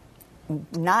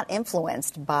 not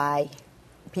influenced by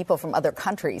people from other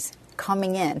countries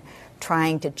coming in,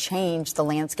 trying to change the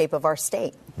landscape of our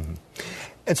state. Mm-hmm.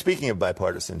 And speaking of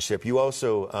bipartisanship, you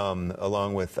also,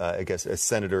 along with,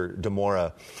 Senator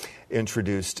DeMora,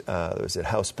 introduced, was it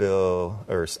House Bill,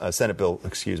 or Senate Bill,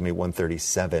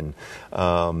 137,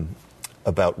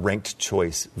 about ranked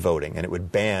choice voting. And it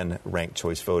would ban ranked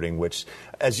choice voting, which,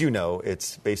 as you know,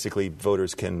 it's basically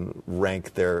voters can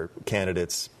rank their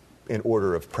candidates in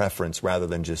order of preference rather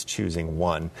than just choosing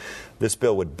one. This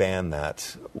bill would ban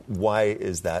that. Why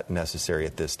is that necessary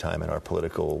at this time in our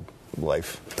political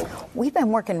life? We've been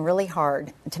working really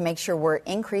hard to make sure we're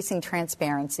increasing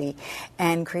transparency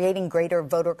and creating greater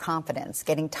voter confidence,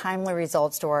 getting timely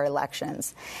results to our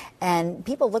elections. And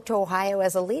people look to Ohio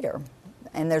as a leader.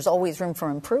 and there's always room for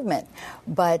improvement,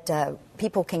 but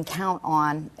people can count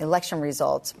on election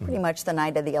results pretty much the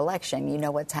night of the election. You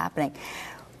know what's happening.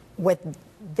 What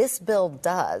this bill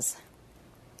does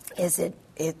is it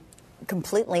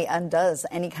completely undoes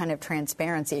any kind of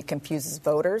transparency. It confuses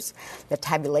voters. The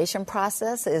tabulation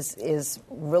process is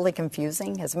really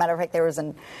confusing. As a matter of fact, there was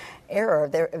an error.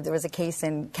 There was a case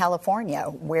in California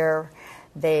where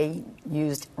they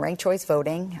used ranked choice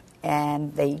voting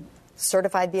and they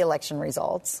certified the election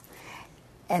results.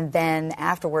 And then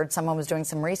afterwards, someone was doing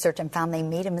some research and found they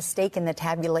made a mistake in the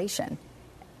tabulation.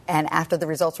 And after the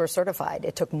results were certified,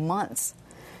 it took months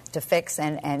to fix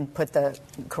and put the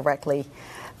correctly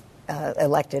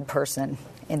elected person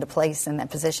into place in that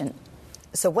position.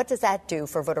 So what does that do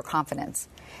for voter confidence?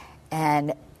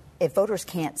 And if voters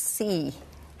can't see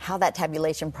how that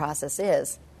tabulation process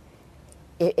is,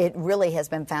 it really has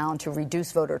been found to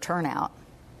reduce voter turnout.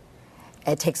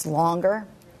 It takes longer.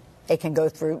 It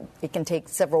can take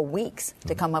several weeks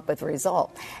to come up with a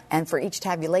result. And for each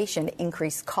tabulation,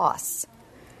 increased costs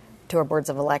to our boards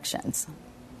of elections.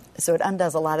 So it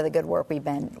undoes a lot of the good work we've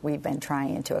been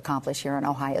trying to accomplish here in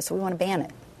Ohio. So we want to ban it.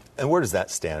 And where does that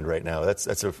stand right now?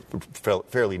 That's a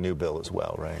fairly new bill as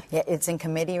well, right? Yeah, it's in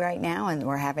committee right now, and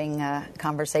we're having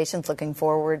conversations, looking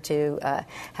forward to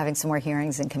having some more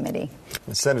hearings in committee.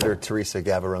 Senator Theresa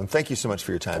Gavarone, thank you so much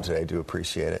for your time today. I do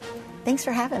appreciate it. Thanks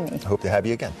for having me. Hope to have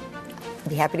you again. I'd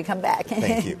be happy to come back.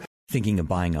 Thank you. Thinking of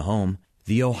buying a home?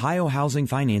 The Ohio Housing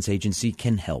Finance Agency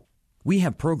can help. We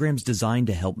have programs designed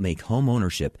to help make home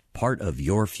ownership part of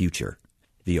your future.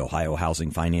 The Ohio Housing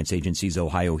Finance Agency's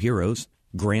Ohio Heroes,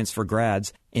 Grants for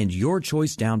Grads, and Your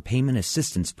Choice Down Payment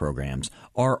Assistance programs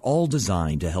are all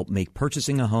designed to help make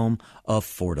purchasing a home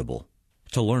affordable.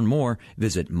 To learn more,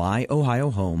 visit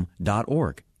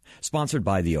myohiohome.org. Sponsored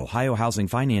by the Ohio Housing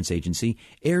Finance Agency,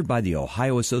 aired by the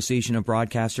Ohio Association of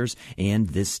Broadcasters and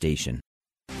this station.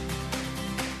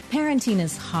 Parenting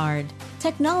is hard.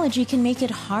 Technology can make it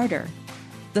harder.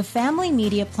 The Family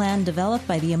Media Plan developed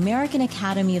by the American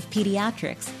Academy of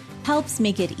Pediatrics helps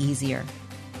make it easier.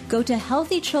 Go to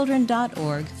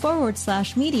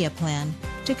healthychildren.org/media plan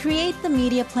to create the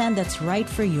media plan that's right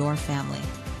for your family.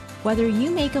 Whether you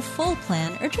make a full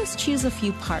plan or just choose a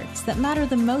few parts that matter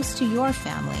the most to your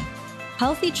family,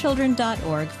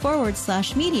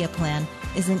 healthychildren.org/media plan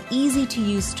is an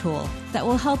easy-to-use tool that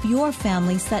will help your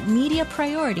family set media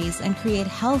priorities and create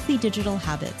healthy digital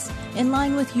habits in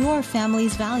line with your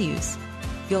family's values.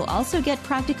 You'll also get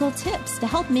practical tips to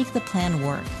help make the plan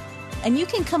work. And you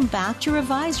can come back to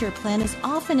revise your plan as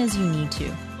often as you need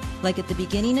to, like at the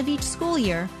beginning of each school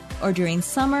year or during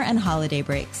summer and holiday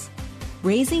breaks.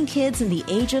 Raising kids in the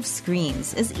age of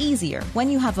screens is easier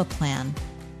when you have a plan.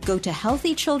 Go to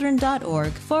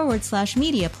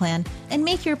healthychildren.org/media plan and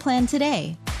make your plan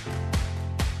today.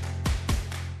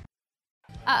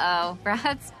 Uh-oh,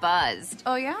 Brad's buzzed.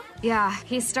 Oh, yeah? Yeah,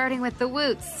 he's starting with the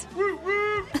woots.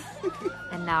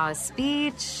 And now a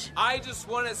speech. I just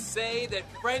want to say that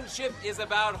friendship is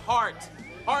about heart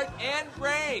and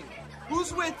brain.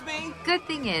 Who's with me? Good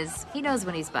thing is, he knows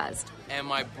when he's buzzed. And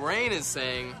my brain is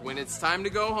saying, when it's time to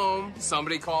go home,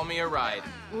 somebody call me a ride.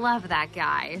 Love that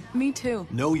guy. Me too.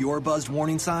 Know your buzzed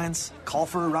warning signs? Call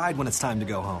for a ride when it's time to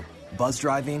go home. Buzz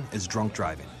driving is drunk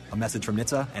driving. A message from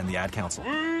NHTSA and the Ad Council.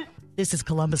 This is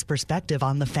Columbus Perspective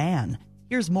on The Fan.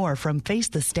 Here's more from Face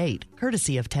the State,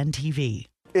 courtesy of 10 TV.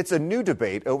 It's a new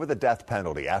debate over the death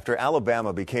penalty after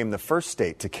Alabama became the first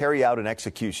state to carry out an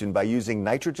execution by using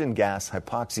nitrogen gas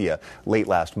hypoxia late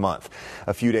last month.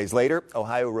 A few days later,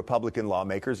 Ohio Republican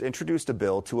lawmakers introduced a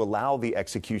bill to allow the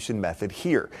execution method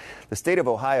here. The state of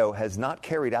Ohio has not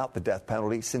carried out the death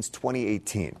penalty since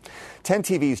 2018. 10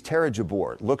 TV's Tara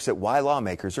Jabbour looks at why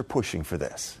lawmakers are pushing for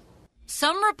this.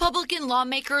 Some Republican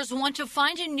lawmakers want to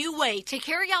find a new way to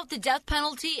carry out the death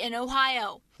penalty in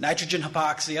Ohio. Nitrogen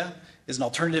hypoxia is an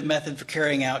alternative method for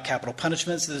carrying out capital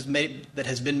punishments that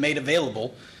has been made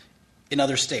available in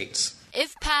other states.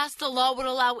 If passed, the law would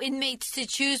allow inmates to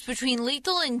choose between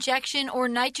lethal injection or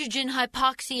nitrogen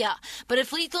hypoxia. But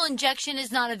if lethal injection is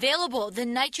not available,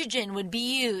 then nitrogen would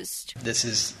be used. This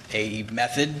is a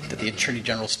method that the Attorney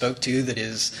General spoke to that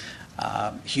is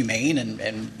humane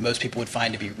and most people would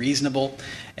find to be reasonable.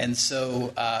 And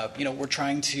so, we're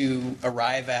trying to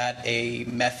arrive at a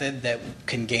method that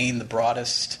can gain the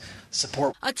broadest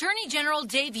support. Attorney General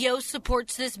Dave Yost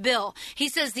supports this bill. He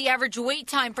says the average wait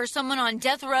time for someone on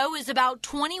death row is about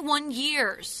 21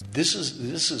 years. This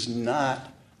is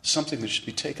not something that should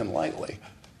be taken lightly.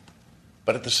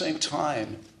 But at the same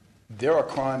time, there are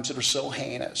crimes that are so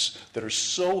heinous, that are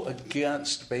so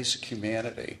against basic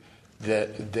humanity,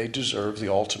 that they deserve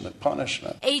the ultimate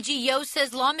punishment. AG Yost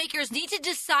says lawmakers need to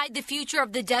decide the future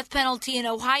of the death penalty in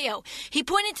Ohio. He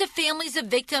pointed to families of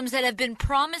victims that have been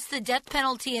promised the death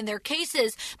penalty in their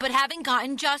cases but haven't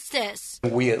gotten justice.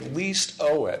 We at least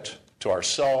owe it to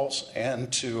ourselves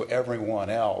and to everyone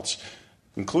else,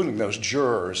 including those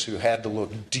jurors who had to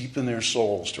look deep in their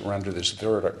souls to render this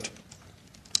verdict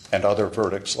and other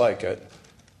verdicts like it,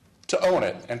 to own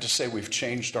it and to say we've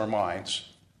changed our minds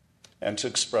and to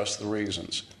express the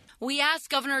reasons. We asked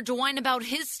Governor DeWine about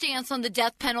his stance on the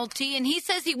death penalty, and he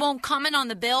says he won't comment on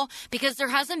the bill because there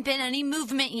hasn't been any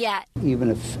movement yet. Even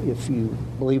if you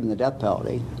believe in the death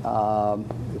penalty,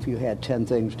 if you had 10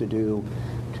 things to do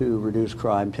to reduce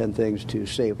crime, 10 things to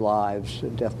save lives, the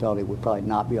death penalty would probably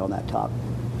not be on that top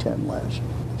 10 list.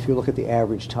 If you look at the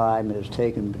average time it has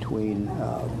taken between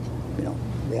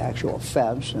the actual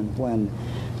offense and when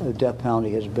the death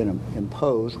penalty has been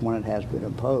imposed, when it has been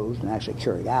imposed and actually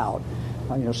carried out,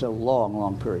 it's a long,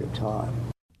 long period of time.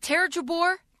 Tara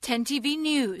Jabor, 10 TV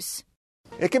News.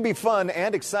 It can be fun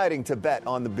and exciting to bet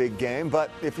on the big game,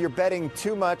 but if you're betting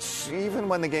too much, even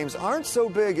when the games aren't so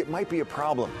big, it might be a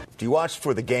problem. Do you watch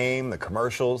for the game, the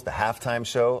commercials, the halftime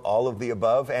show, all of the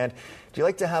above? And do you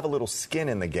like to have a little skin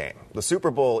in the game? The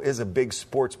Super Bowl is a big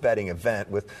sports betting event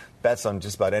with bets on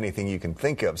just about anything you can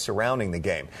think of surrounding the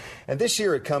game. And this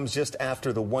year it comes just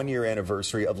after the one-year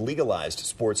anniversary of legalized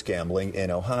sports gambling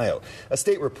in Ohio. A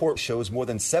state report shows more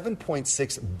than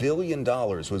 $7.6 billion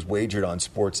was wagered on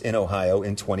sports in Ohio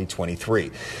in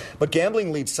 2023. But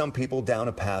gambling leads some people down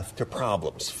a path to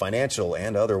problems, financial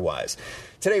and otherwise.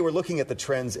 Today, we're looking at the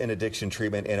trends in addiction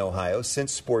treatment in Ohio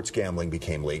since sports gambling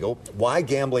became legal, why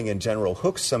gambling in general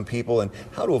hooks some people, and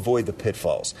how to avoid the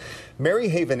pitfalls.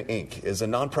 Maryhaven, Inc. is a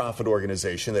nonprofit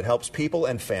organization that helps people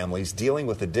and families dealing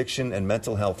with addiction and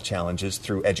mental health challenges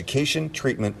through education,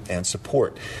 treatment, and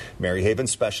support. Maryhaven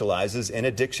specializes in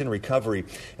addiction recovery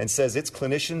and says its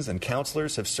clinicians and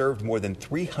counselors have served more than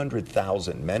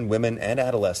 300,000 men, women, and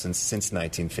adolescents since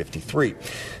 1953.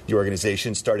 The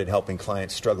organization started helping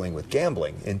clients struggling with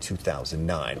gambling in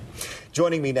 2009.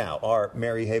 Joining me now are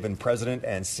Maryhaven President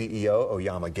and CEO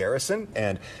Oyauma Garrison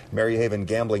and Maryhaven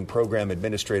Gambling Program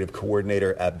Administrative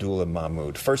Coordinator Abdullah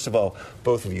Mahmood. First of all,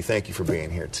 both of you, thank you for being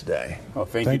here today. Well,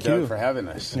 thank you, Doug, for having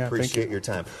us. Yeah, appreciate your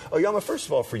time. Oyauma, first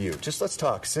of all, for you, just let's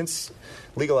talk. Since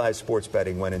legalized sports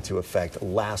betting went into effect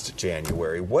last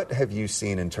January, what have you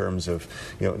seen in terms of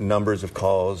numbers of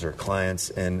calls or clients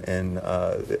and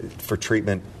for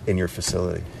treatment in your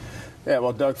facility? Yeah,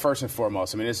 well, Doug, first and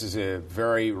foremost, this is a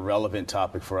very relevant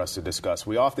topic for us to discuss.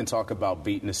 We often talk about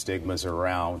beating the stigmas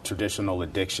around traditional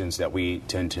addictions that we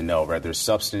tend to know, whether it's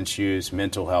substance use,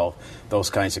 mental health, those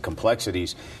kinds of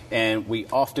complexities. And we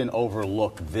often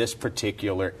overlook this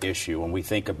particular issue when we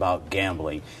think about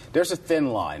gambling. There's a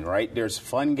thin line, right? There's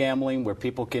fun gambling where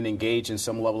people can engage in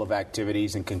some level of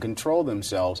activities and can control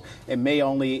themselves and may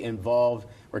only involve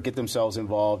or get themselves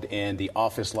involved in the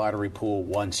office lottery pool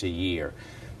once a year.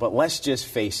 But let's just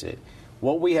face it,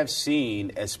 what we have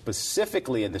seen,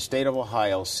 specifically in the state of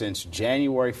Ohio since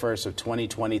January 1st of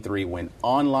 2023, when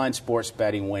online sports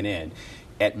betting went in,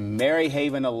 at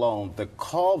Maryhaven alone, the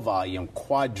call volume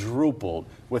quadrupled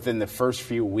within the first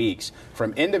few weeks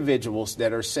from individuals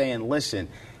that are saying, listen,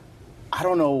 I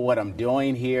don't know what I'm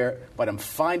doing here, but I'm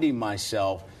finding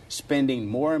myself spending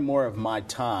more and more of my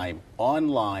time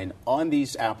online on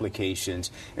these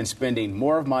applications and spending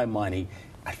more of my money.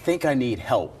 I think I need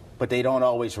help, but they don't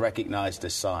always recognize the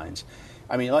signs.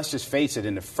 Let's just face it.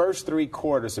 In the first 3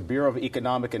 quarters, the Bureau of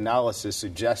Economic Analysis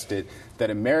suggested that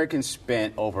Americans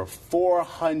spent over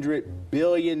 $400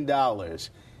 billion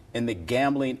in the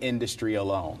gambling industry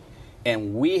alone.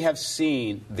 And we have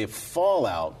seen the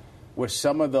fallout with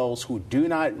some of those who do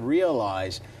not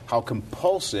realize how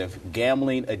compulsive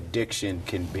gambling addiction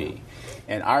can be.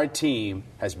 And our team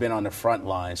has been on the front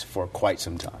lines for quite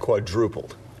some time.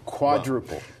 Quadrupled. Wow.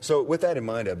 So with that in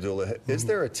mind, Abdullah, is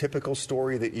there a typical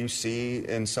story that you see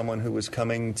in someone who is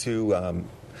coming to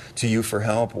you for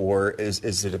help, or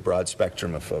is it a broad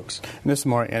spectrum of folks? This is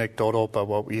more anecdotal, but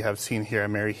what we have seen here at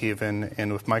Maryhaven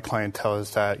and with my clientele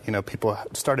is that, people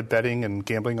started betting and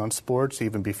gambling on sports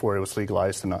even before it was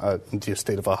legalized in the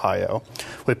state of Ohio,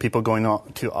 with people going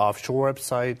on to offshore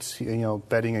websites,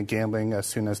 betting and gambling as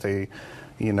soon as they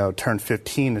turn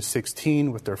 15 to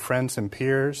 16 with their friends and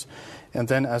peers. And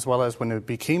then as well as when it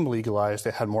became legalized,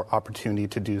 they had more opportunity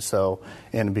to do so,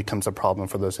 and it becomes a problem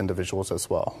for those individuals as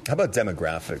well. How about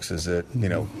demographics? Is it,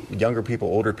 younger people,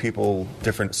 older people,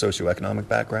 different socioeconomic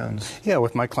backgrounds? Yeah,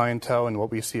 with my clientele and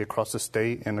what we see across the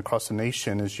state and across the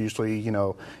nation is usually,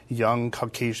 young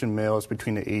Caucasian males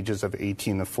between the ages of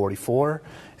 18 and 44.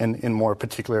 And more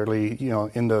particularly,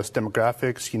 in those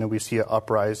demographics, we see an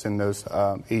uprise in those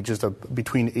ages of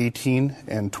between 18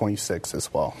 and 26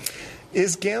 as well.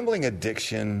 Is gambling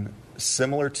addiction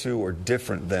similar to or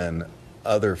different than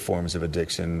other forms of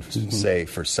addiction, say,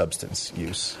 for substance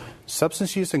use?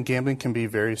 Substance use and gambling can be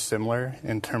very similar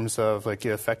in terms of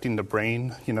affecting the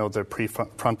brain, the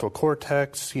prefrontal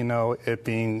cortex, it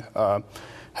being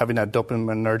having that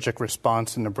dopaminergic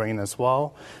response in the brain as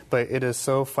well. But it is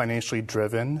so financially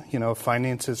driven.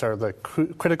 Finances are the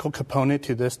critical component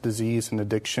to this disease and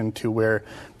addiction, to where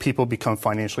people become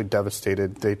financially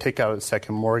devastated. They take out a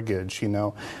second mortgage,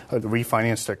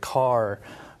 refinance their car,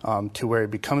 to where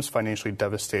it becomes financially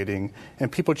devastating.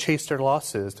 And people chase their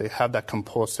losses. They have that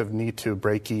compulsive need to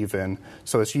break even.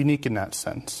 So it's unique in that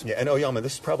sense. Yeah, and Oyauma,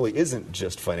 this probably isn't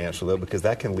just financial, though, because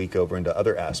that can leak over into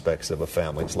other aspects of a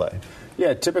family's life.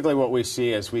 Yeah, typically what we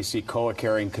see is we see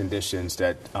co-occurring conditions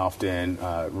that often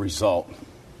result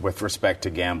with respect to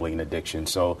gambling addiction.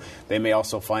 So they may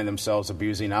also find themselves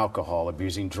abusing alcohol,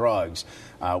 abusing drugs.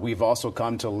 We've also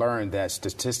come to learn that,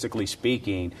 statistically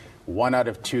speaking, 1 out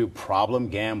of 2 problem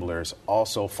gamblers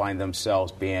also find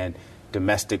themselves being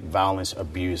domestic violence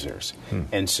abusers.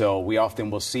 And so we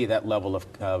often will see that level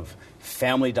of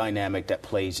family dynamic that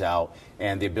plays out,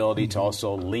 and the ability to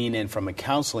also lean in from a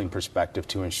counseling perspective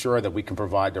to ensure that we can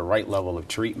provide the right level of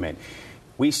treatment.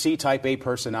 We see type A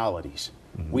personalities.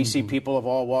 We see people of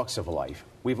all walks of life.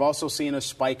 We've also seen a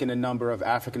spike in the number of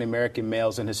African-American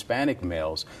males and Hispanic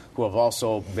males who have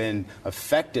also been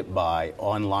affected by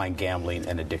online gambling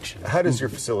and addiction. How does your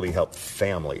facility help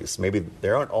families? Maybe they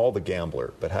aren't all the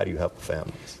gambler, but how do you help the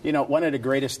families? One of the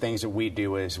greatest things that we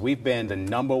do is we've been the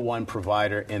 #1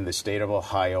 provider in the state of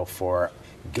Ohio for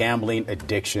gambling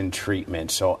addiction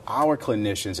treatment. So our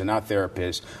clinicians and our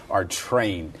therapists are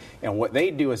trained. And what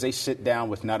they do is they sit down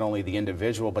with not only the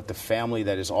individual, but the family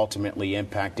that is ultimately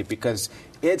impacted, because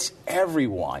it's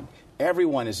everyone.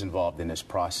 Everyone is involved in this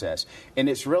process. And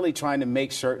it's really trying to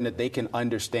make certain that they can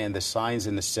understand the signs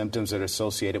and the symptoms that are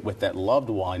associated with that loved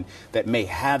one that may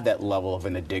have that level of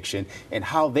an addiction, and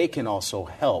how they can also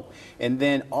help. And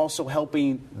then also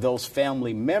helping those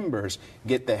family members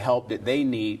get the help that they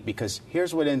need, because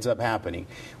here's what ends up happening.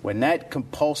 When that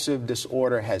compulsive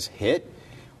disorder has hit,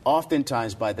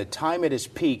 oftentimes by the time it has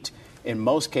peaked, in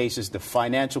most cases, the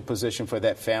financial position for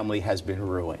that family has been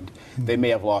ruined. They may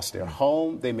have lost their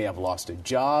home. They may have lost a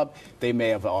job. They may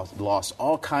have lost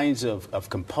all kinds of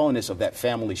components of that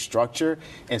family structure.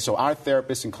 And so our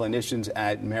therapists and clinicians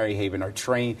at Maryhaven are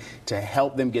trained to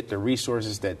help them get the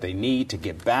resources that they need to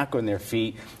get back on their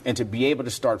feet and to be able to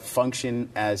start functioning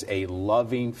as a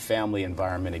loving family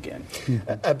environment again.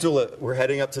 Abdullah, we're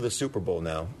heading up to the Super Bowl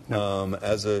now.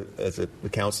 As a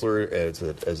counselor, as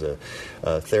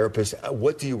a therapist,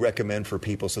 what do you recommend for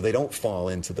people so they don't fall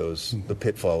into the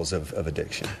pitfalls of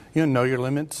addiction? Know your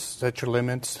limits, set your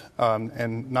limits,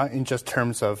 and not in just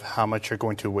terms of how much you're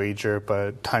going to wager,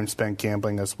 but time spent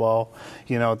gambling as well.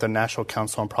 The National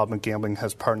Council on Problem Gambling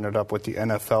has partnered up with the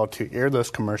NFL to air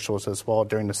those commercials as well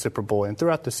during the Super Bowl and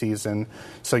throughout the season.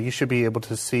 So you should be able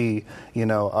to see,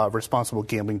 responsible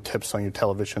gambling tips on your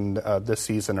television this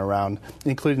season around,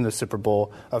 including the Super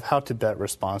Bowl, of how to bet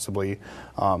responsibly.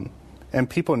 And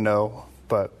people know,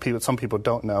 but some people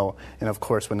don't know. And, of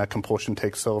course, when that compulsion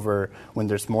takes over, when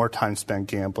there's more time spent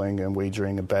gambling and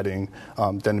wagering and betting,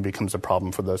 then it becomes a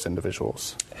problem for those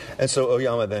individuals. And so,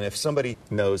 Oyauma, then, if somebody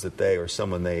knows that they or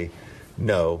someone they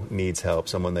know needs help,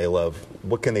 someone they love,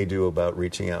 what can they do about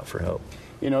reaching out for help?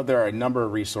 There are a number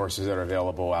of resources that are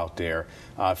available out there.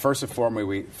 First and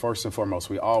foremost,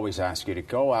 we always ask you to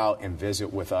go out and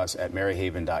visit with us at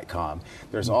Maryhaven.com.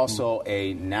 There's also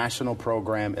a national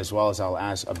program, as well as I'll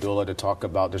ask Abdullah to talk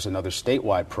about. There's another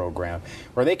statewide program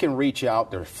where they can reach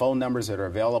out. There are phone numbers that are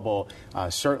available,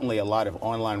 certainly a lot of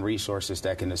online resources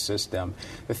that can assist them.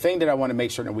 The thing that I want to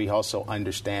make sure that we also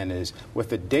understand is,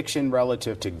 with addiction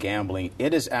relative to gambling,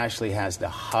 it actually has the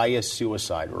highest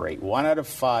suicide rate. 1 out of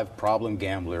 5 problem gamblers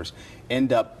gamblers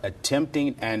end up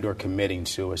attempting and or committing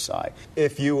suicide.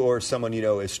 If you or someone you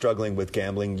know is struggling with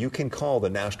gambling, you can call the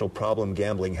National Problem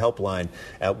Gambling Helpline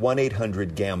at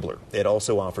 1-800-GAMBLER. It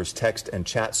also offers text and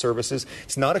chat services.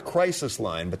 It's not a crisis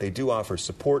line, but they do offer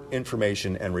support,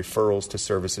 information, and referrals to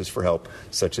services for help,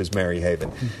 such as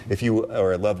Maryhaven. If you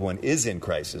or a loved one is in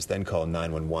crisis, then call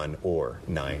 911 or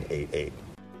 988.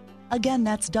 Again,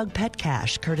 that's Doug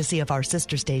Petcash, courtesy of our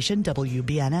sister station,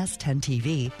 WBNS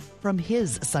 10TV, from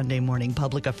his Sunday morning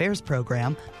public affairs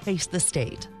program, Face the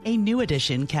State. A new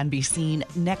edition can be seen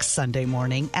next Sunday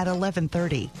morning at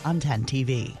 11:30 on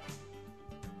 10TV.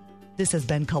 This has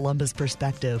been Columbus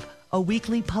Perspective, a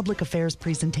weekly public affairs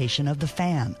presentation of The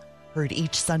Fan, heard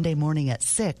each Sunday morning at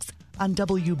 6 on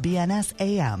WBNS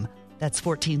AM, that's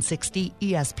 1460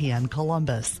 ESPN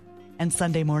Columbus, and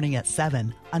Sunday morning at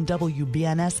 7 on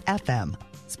WBNS FM,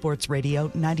 Sports Radio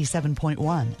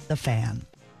 97.1, The Fan.